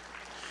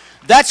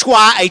 That's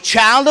why a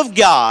child of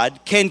God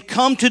can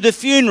come to the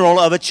funeral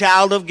of a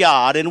child of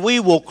God, and we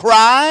will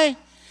cry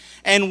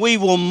and we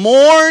will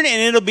mourn,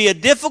 and it'll be a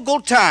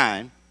difficult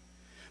time,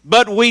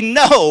 but we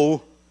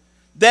know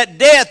that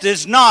death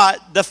is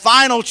not the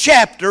final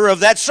chapter of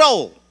that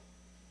soul.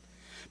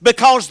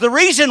 Because the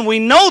reason we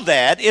know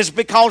that is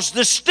because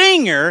the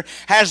stinger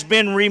has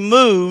been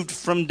removed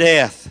from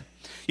death.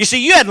 You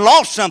see, you hadn't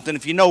lost something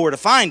if you know where to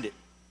find it.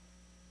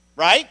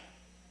 Right?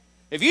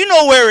 If you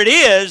know where it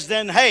is,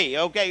 then hey,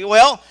 okay,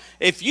 well,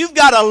 if you've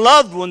got a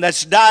loved one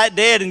that's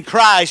dead in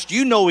Christ,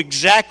 you know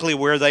exactly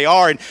where they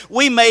are. And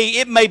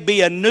it may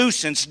be a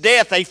nuisance,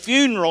 death, a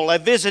funeral, a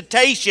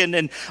visitation,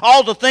 and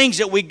all the things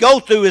that we go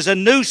through is a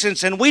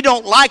nuisance. And we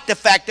don't like the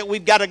fact that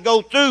we've got to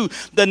go through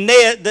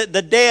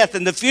the death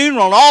and the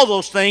funeral and all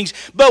those things.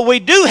 But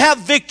we do have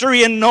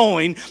victory in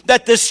knowing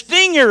that the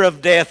stinger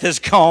of death is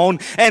gone,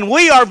 and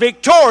we are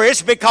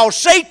victorious because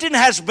Satan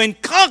has been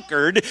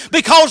conquered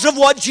because of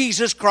what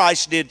Jesus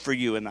Christ did for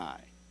you and I.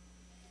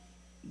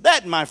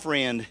 That, my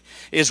friend,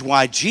 is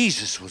why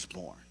Jesus was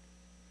born.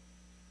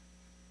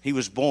 He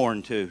was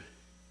born to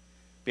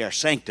be our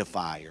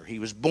sanctifier. He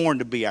was born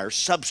to be our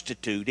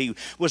substitute. He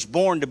was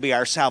born to be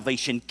our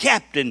salvation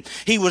captain.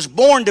 He was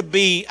born to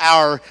be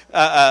our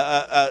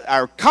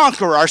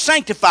conqueror, our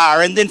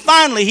sanctifier. And then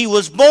finally, he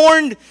was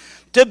born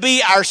to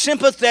be our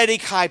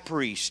sympathetic high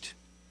priest.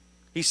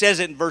 He says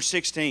it in verse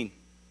 16.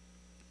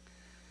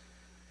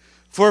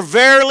 For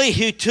verily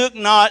he took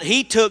not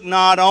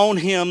on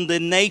him the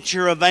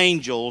nature of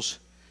angels,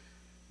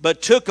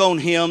 but took on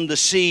him the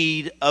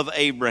seed of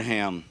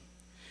Abraham.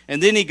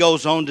 And then he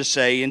goes on to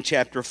say in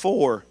chapter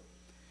 4,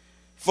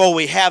 for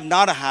we have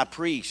not a high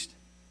priest,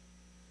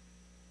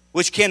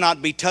 which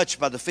cannot be touched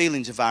by the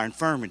feelings of our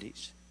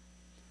infirmities,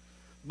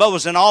 but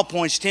was in all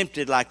points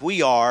tempted like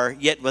we are,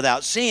 yet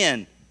without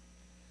sin.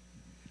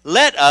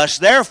 Let us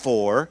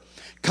therefore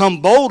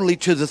come boldly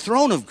to the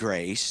throne of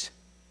grace,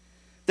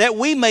 that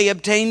we may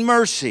obtain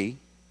mercy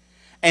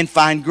and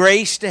find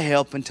grace to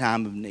help in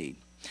time of need.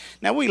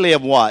 Now we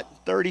live,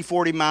 30,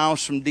 40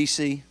 miles from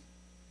D.C.?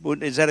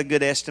 Is that a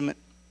good estimate?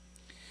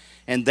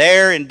 And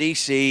there in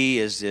D.C.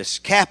 is this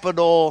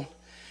Capitol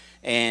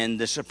and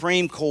the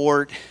Supreme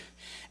Court,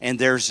 and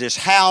there's this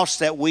house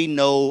that we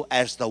know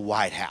as the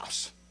White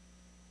House.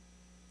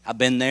 I've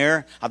been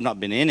there. I've not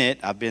been in it.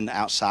 I've been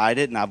outside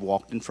it, and I've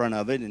walked in front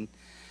of it and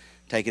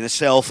taken a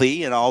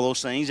selfie and all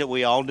those things that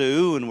we all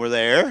do, and we're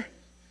there.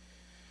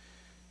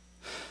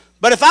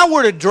 But if I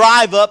were to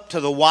drive up to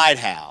the White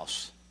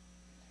House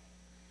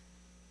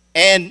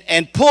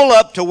and pull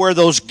up to where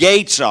those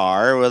gates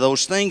are, where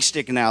those things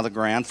sticking out of the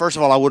ground, first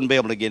of all, I wouldn't be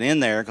able to get in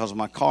there because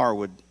my car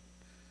would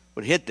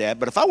hit that.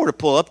 But if I were to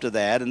pull up to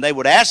that and they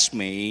would ask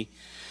me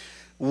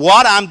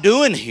what I'm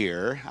doing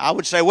here, I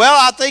would say, well,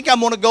 I think I'm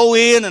going to go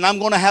in and I'm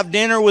going to have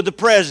dinner with the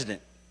president.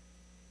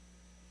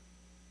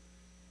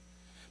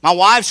 My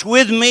wife's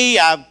with me.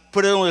 I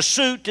put on a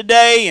suit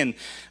today and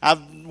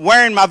I'm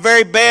wearing my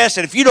very best.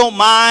 And if you don't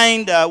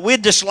mind,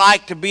 we'd just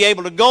like to be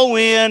able to go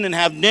in and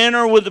have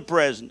dinner with the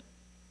president.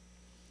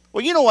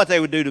 Well, you know what they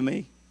would do to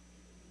me?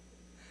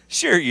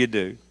 Sure you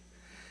do.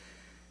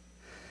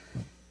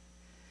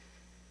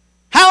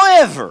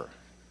 However,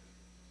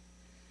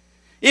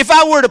 if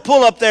I were to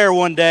pull up there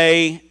one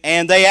day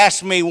and they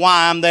asked me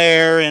why I'm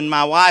there and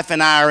my wife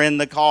and I are in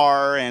the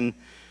car and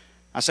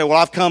I say, well,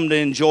 I've come to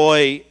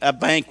enjoy a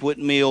banquet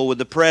meal with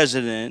the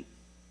president,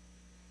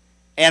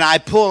 and I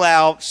pull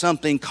out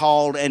something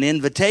called an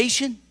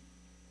invitation,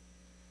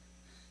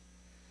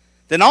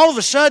 then all of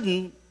a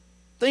sudden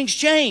things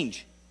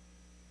change.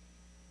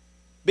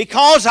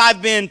 Because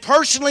I've been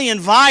personally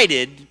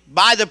invited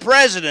by the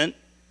president,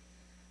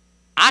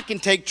 I can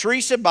take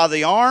Teresa by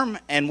the arm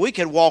and we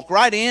can walk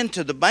right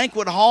into the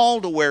banquet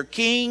hall to where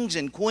kings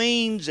and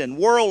queens and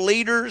world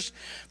leaders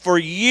for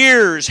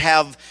years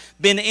have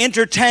been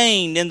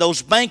entertained in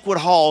those banquet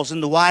halls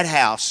in the White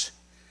House.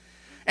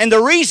 And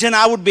the reason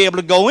I would be able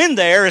to go in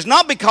there is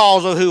not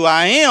because of who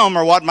I am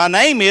or what my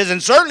name is,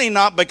 and certainly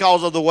not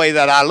because of the way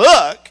that I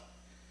look,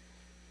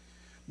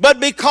 but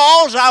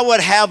because I would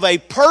have a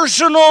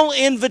personal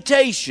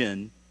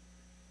invitation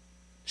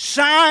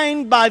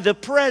signed by the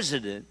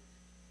president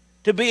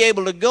to be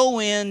able to go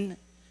in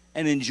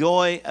and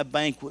enjoy a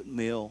banquet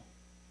meal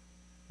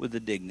with the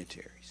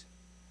dignitaries.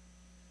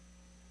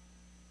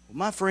 Well,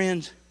 my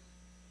friends,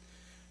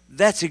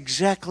 that's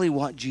exactly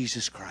what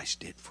Jesus Christ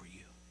did for you.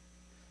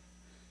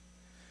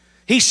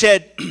 He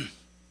said,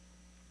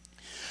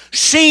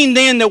 seeing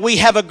then that we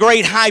have a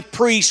great high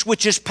priest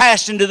which is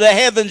passed into the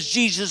heavens,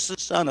 Jesus the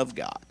Son of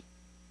God,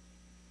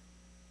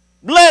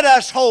 let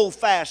us hold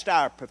fast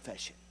our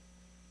profession.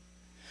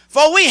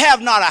 For we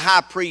have not a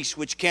high priest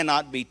which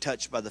cannot be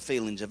touched by the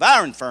feelings of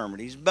our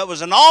infirmities, but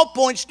was in all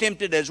points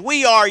tempted as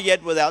we are,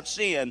 yet without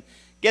sin.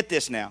 Get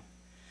this now.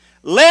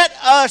 Let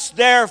us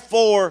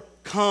therefore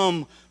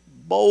come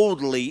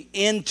boldly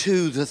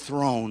into the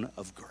throne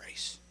of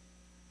grace.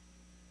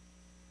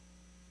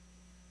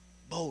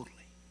 Boldly.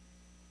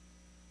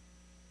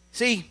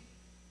 See,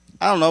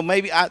 I don't know,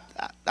 maybe I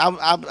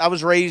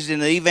was raised in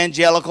an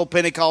evangelical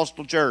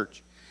Pentecostal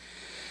church.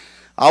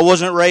 I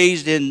wasn't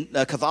raised in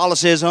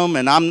Catholicism,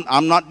 and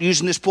I'm not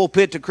using this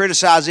pulpit to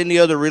criticize any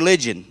other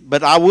religion.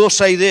 But I will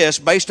say this,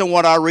 based on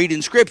what I read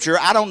in Scripture,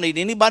 I don't need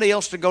anybody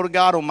else to go to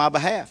God on my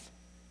behalf.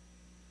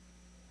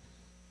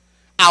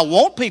 I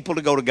want people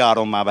to go to God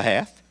on my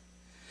behalf.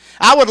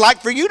 I would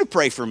like for you to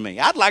pray for me.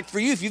 I'd like for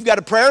you, if you've got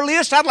a prayer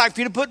list, I'd like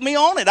for you to put me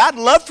on it. I'd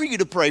love for you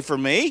to pray for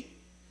me.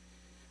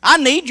 I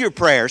need your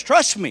prayers,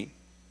 trust me.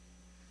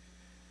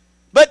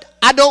 But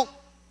I don't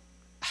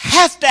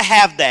have to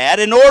have that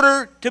in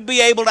order to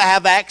be able to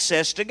have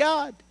access to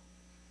God.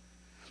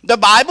 The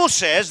Bible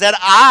says that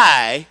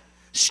I,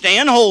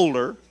 Stan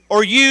Holder,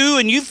 or you,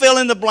 and you fill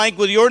in the blank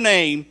with your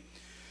name,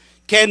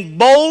 can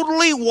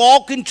boldly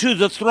walk into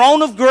the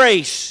throne of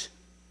grace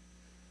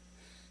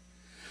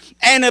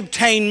and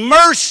obtain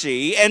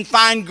mercy and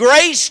find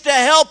grace to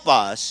help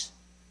us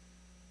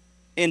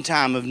in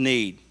time of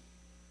need.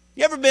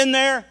 You ever been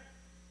there?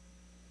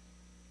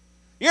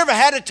 You ever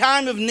had a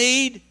time of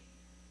need?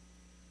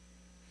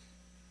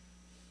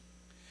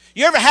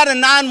 You ever had a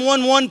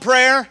 911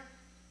 prayer?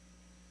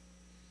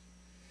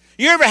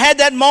 You ever had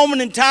that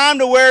moment in time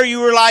to where you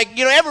were like,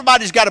 you know,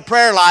 everybody's got a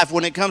prayer life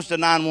when it comes to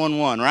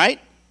 911, right?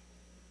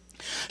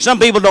 Some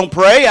people don't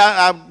pray.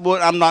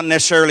 I'm not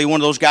necessarily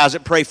one of those guys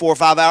that pray 4 or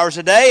 5 hours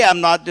a day.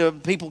 I'm not.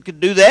 People could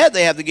do that.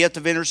 They have the gift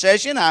of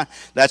intercession.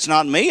 That's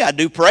not me. I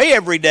do pray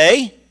every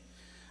day.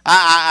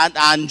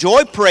 I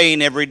enjoy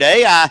praying every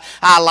day.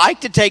 I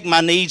like to take my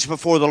needs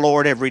before the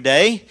Lord every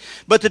day.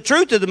 But the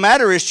truth of the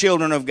matter is,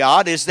 children of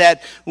God, is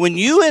that when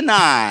you and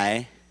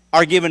I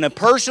are given a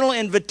personal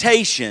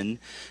invitation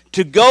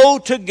to go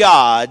to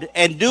God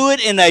and do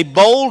it in a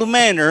bold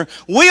manner,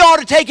 we ought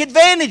to take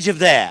advantage of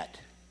that.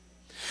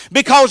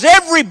 Because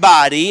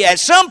everybody at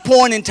some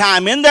point in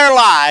time in their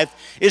life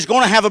is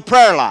going to have a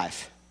prayer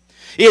life.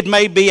 It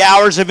may be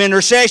hours of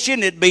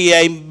intercession, it be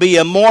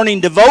a morning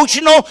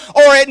devotional,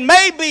 or it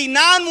may be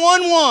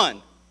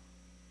 911.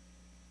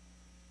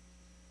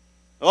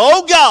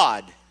 Oh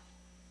God,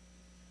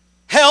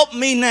 help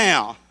me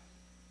now.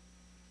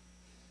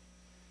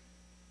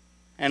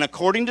 And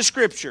according to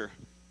Scripture,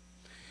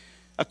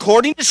 I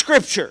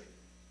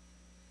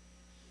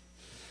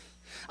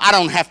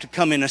don't have to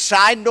come in a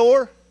side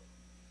door.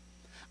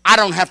 I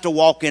don't have to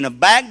walk in a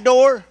back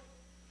door.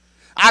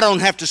 I don't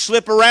have to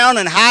slip around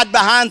and hide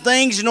behind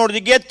things in order to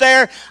get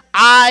there.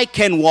 I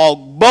can walk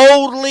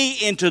boldly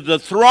into the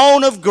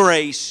throne of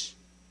grace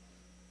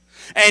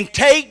and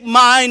take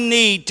my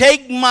need,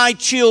 take my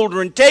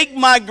children, take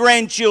my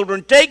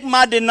grandchildren, take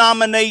my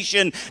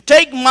denomination,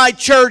 take my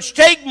church,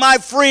 take my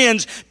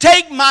friends,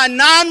 take my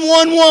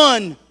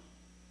 911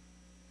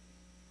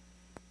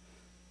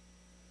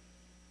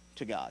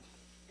 to God.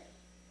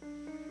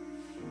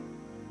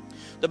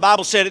 The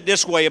Bible said it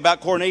this way about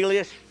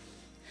Cornelius.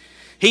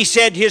 He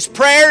said, his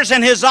prayers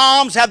and his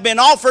alms have been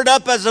offered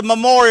up as a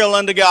memorial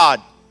unto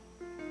God.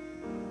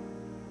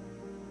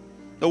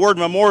 The word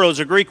memorial is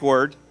a Greek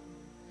word.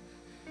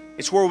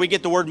 It's where we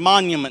get the word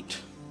monument.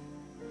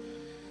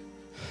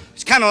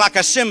 It's kind of like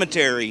a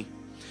cemetery.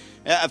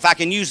 If I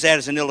can use that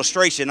as an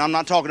illustration, I'm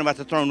not talking about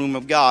the throne room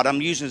of God. I'm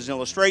using it as an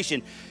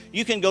illustration.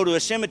 You can go to a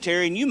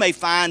cemetery and you may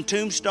find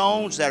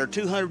tombstones that are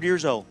 200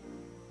 years old.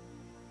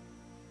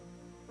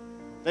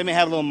 They may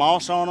have a little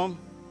moss on them,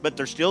 but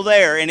they're still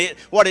there. And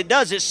what it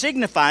does, it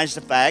signifies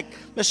the fact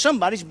that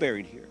somebody's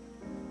buried here.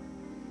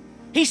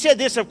 He said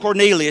this of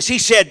Cornelius. He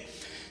said,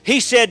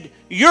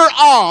 your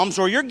alms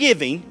or your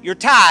giving, your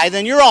tithe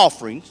and your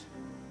offerings,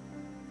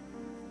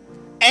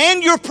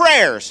 and your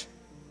prayers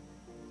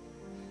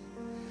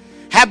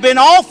have been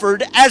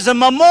offered as a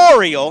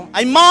memorial,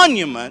 a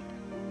monument,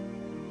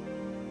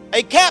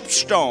 a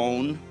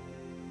capstone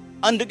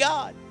unto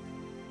God.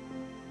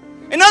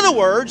 In other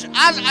words,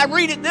 I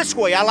read it this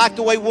way. I like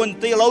the way one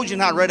theologian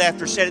I read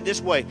after said it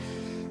this way.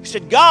 He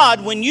said,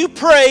 God, when you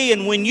pray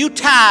and when you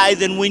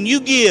tithe and when you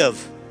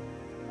give,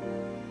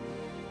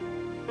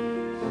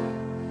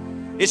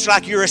 it's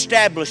like you're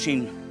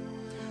establishing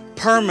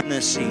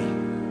permanency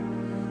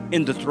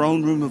in the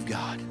throne room of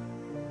God.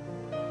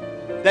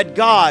 That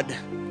God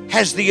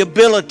has the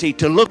ability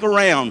to look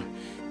around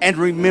and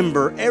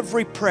remember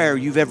every prayer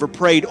you've ever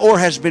prayed or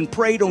has been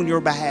prayed on your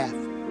behalf.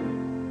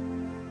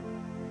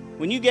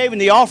 When you gave in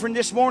the offering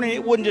this morning,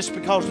 it wasn't just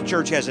because the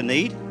church has a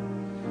need.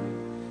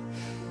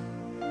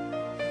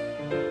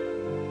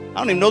 I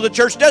don't even know the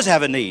church does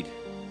have a need.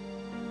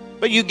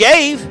 But you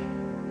gave.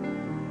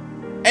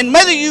 And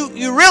whether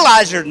you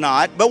realize it or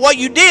not, but what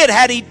you did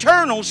had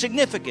eternal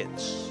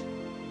significance.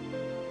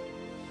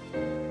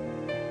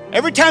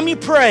 Every time you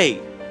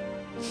pray,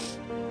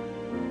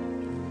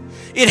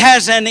 it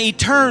has an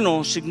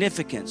eternal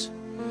significance.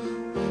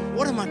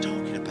 What am I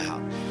talking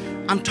about?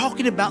 I'm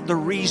talking about the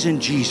reason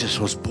Jesus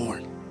was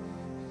born.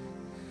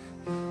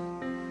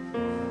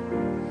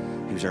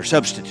 He was our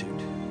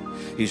substitute.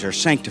 He's our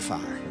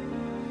sanctifier.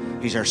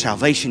 He's our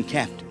salvation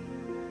captain.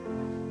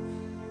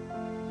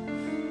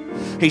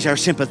 He's our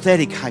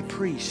sympathetic high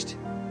priest.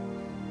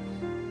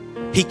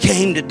 He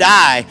came to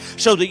die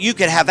so that you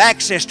could have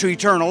access to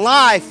eternal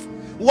life.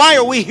 Why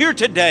are we here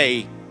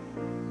today?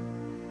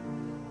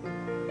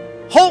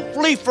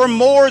 Hopefully for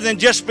more than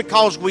just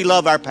because we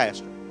love our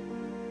pastor.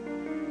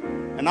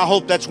 And I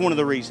hope that's one of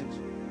the reasons.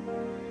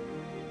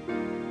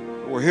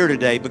 We're here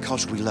today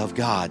because we love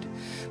God,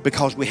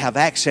 because we have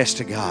access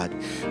to God,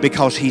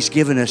 because He's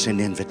given us an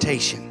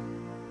invitation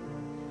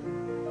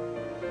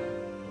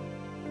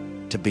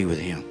to be with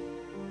Him.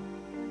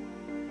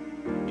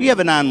 Do you have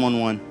a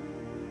 911?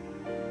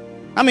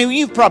 I mean,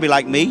 you've probably,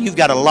 like me, you've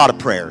got a lot of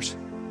prayers.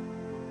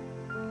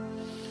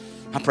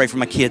 I pray for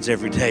my kids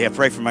every day. I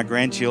pray for my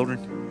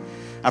grandchildren.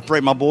 I pray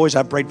my boys.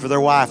 I prayed for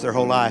their wife their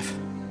whole life.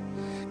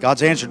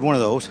 God's answered one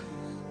of those.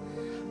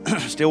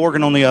 Still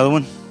working on the other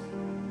one.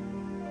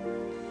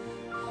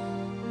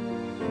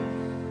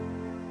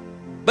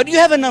 But you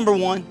have a number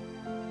one.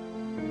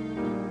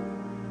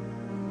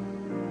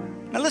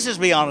 Now let's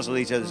just be honest with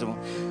each other.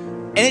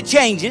 And it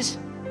changes.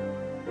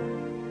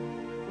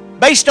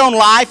 Based on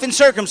life and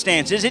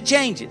circumstances, it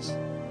changes.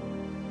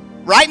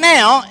 Right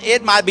now,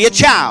 it might be a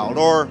child,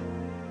 or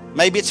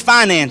maybe it's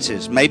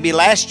finances. Maybe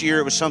last year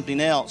it was something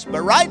else.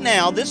 But right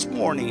now, this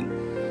morning,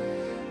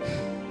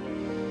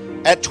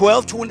 at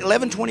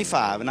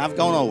 11:25, and I've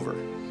gone over,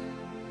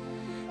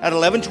 at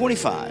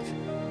 11:25,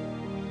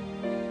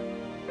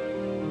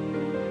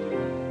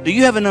 do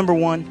you have a number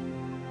one?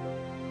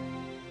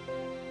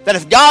 That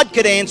if God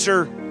could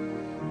answer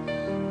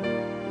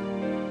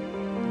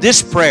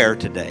this prayer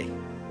today,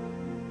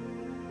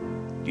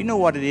 do you know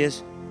what it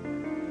is?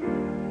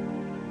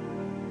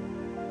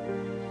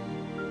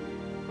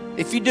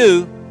 If you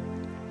do,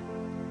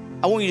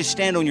 I want you to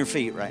stand on your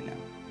feet right now.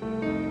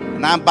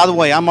 And by the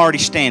way, I'm already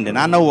standing.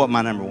 I know what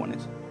my number one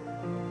is.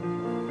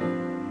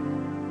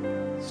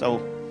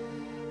 So,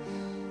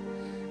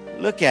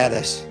 look at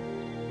us.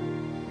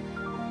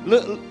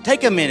 Look,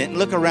 take a minute and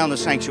look around the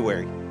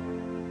sanctuary.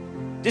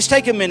 Just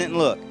take a minute and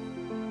look.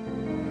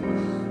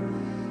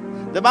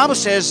 The Bible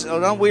says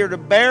we are to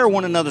bear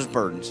one another's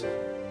burdens.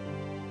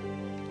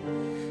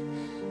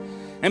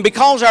 And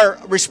because our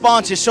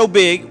response is so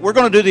big, we're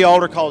going to do the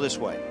altar call this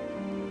way.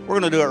 We're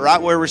going to do it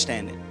right where we're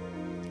standing.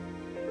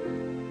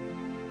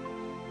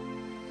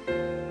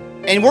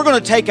 And we're going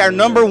to take our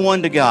number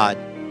one to God.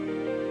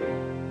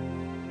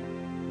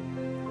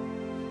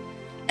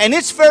 And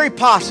it's very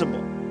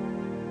possible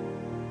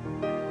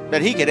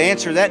that He could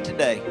answer that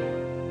today.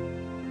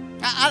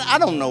 I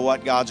don't know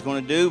what God's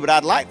going to do, but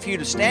I'd like for you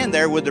to stand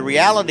there with the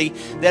reality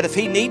that if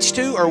He needs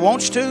to or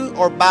wants to,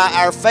 or by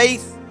our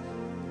faith,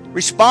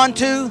 respond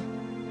to,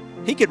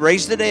 He could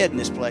raise the dead in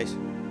this place.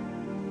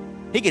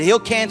 He could heal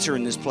cancer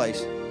in this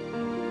place.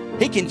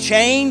 He can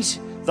change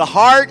the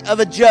heart of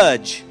a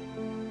judge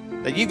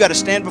that you've got to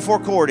stand before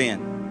court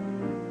in.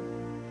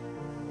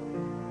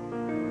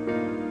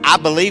 I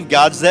believe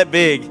God's that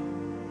big.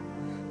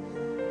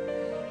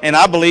 And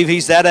I believe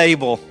He's that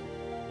able.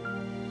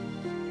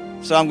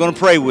 So I'm going to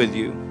pray with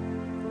you.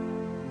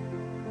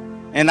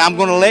 And I'm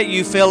going to let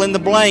you fill in the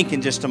blank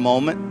in just a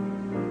moment.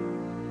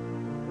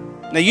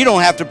 Now, you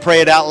don't have to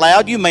pray it out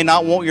loud. You may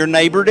not want your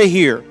neighbor to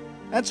hear.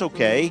 That's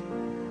okay.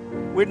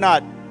 We're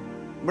not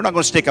going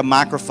to stick a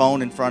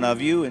microphone in front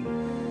of you, and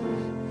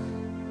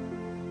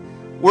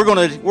what we're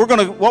going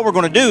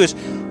to do is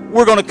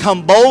we're going to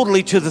come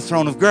boldly to the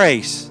throne of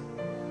grace.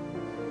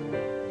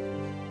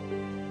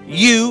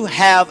 You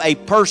have a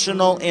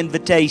personal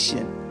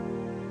invitation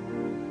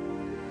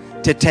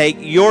to take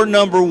your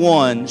number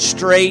one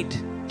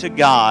straight to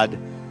God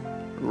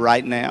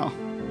right now.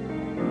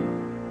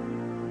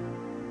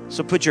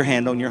 So put your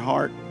hand on your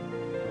heart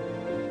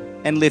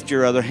and lift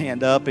your other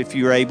hand up if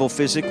you're able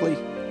physically.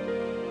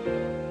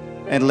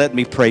 And let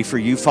me pray for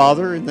you.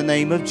 Father, in the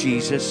name of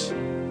Jesus,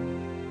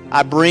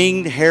 I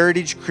bring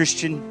Heritage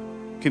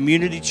Christian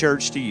Community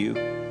Church to you.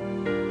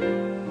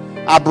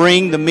 I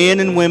bring the men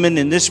and women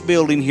in this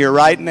building here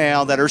right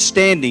now that are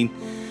standing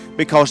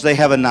because they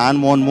have a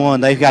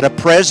 911. They've got a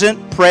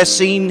present,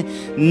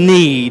 pressing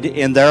need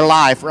in their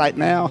life right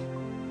now.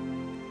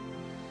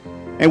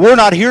 And we're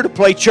not here to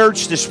play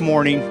church this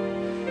morning.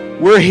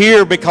 We're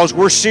here because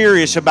we're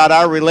serious about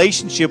our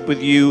relationship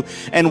with you,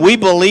 and we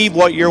believe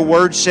what your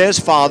word says,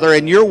 Father,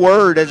 and your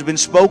word has been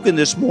spoken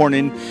this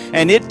morning,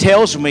 and it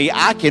tells me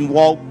I can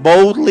walk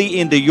boldly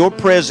into your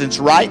presence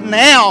right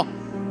now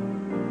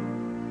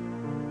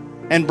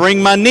and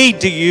bring my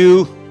need to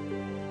you.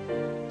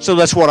 So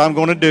that's what I'm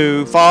going to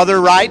do.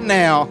 Father, right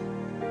now,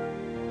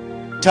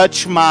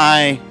 touch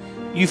my,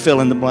 you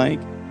fill in the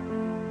blank.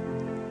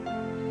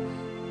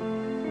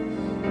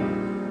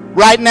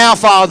 Right now,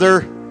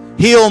 Father,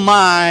 heal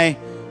my,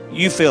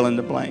 you fill in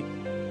the blank.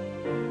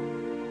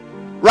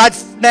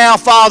 Right now,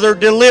 Father,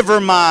 deliver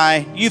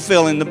my, you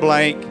fill in the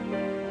blank.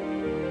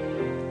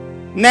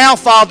 Now,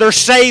 Father,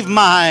 save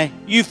my,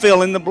 you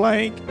fill in the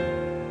blank.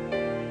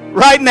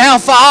 Right now,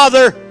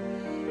 Father,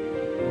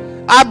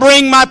 I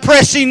bring my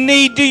pressing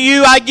need to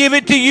you. I give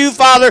it to you,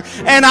 Father,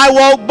 and I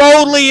walk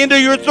boldly into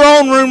your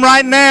throne room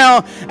right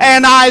now,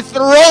 and I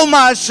throw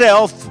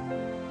myself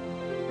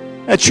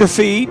at your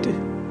feet.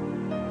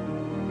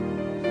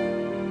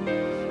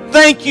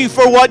 Thank you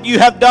for what you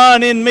have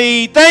done in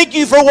me. Thank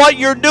you for what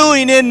you're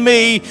doing in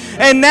me.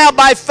 And now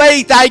by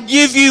faith, I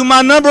give you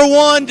my number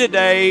one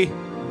today.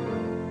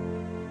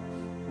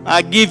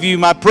 I give you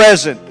my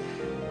present,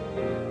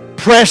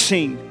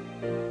 pressing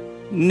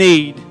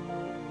need.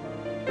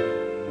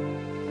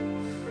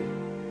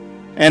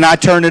 And I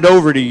turn it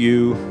over to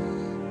you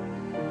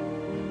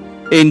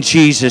in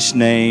Jesus'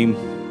 name.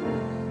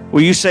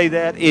 Will you say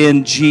that?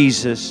 In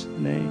Jesus'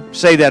 name.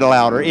 Say that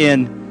louder.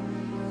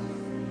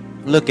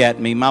 Look at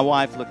me. My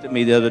wife looked at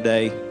me the other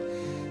day.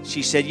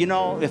 She said, you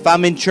know, if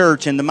I'm in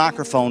church and the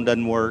microphone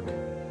doesn't work,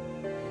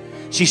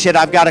 she said,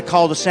 I've got to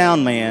call the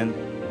sound man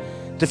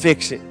to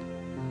fix it.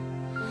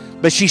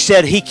 But she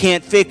said, he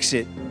can't fix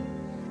it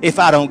if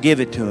I don't give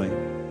it to him.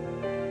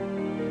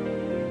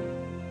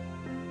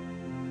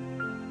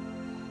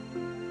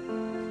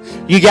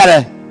 You got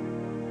to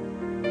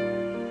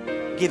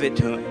give it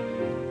to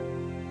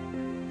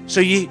him.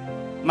 So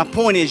my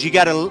point is, you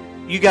got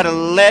to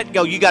let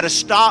go. You got to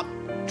stop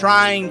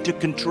trying to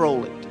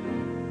control it.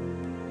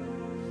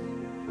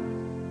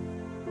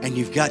 And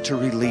you've got to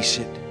release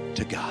it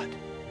to God.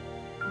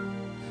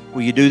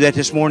 Will you do that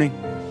this morning?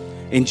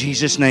 In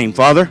Jesus' name.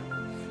 Father,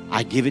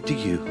 I give it to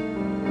you.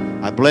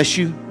 I bless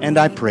you and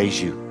I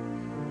praise you.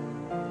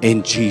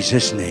 In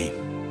Jesus'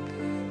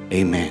 name.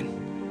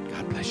 Amen.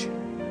 God bless you.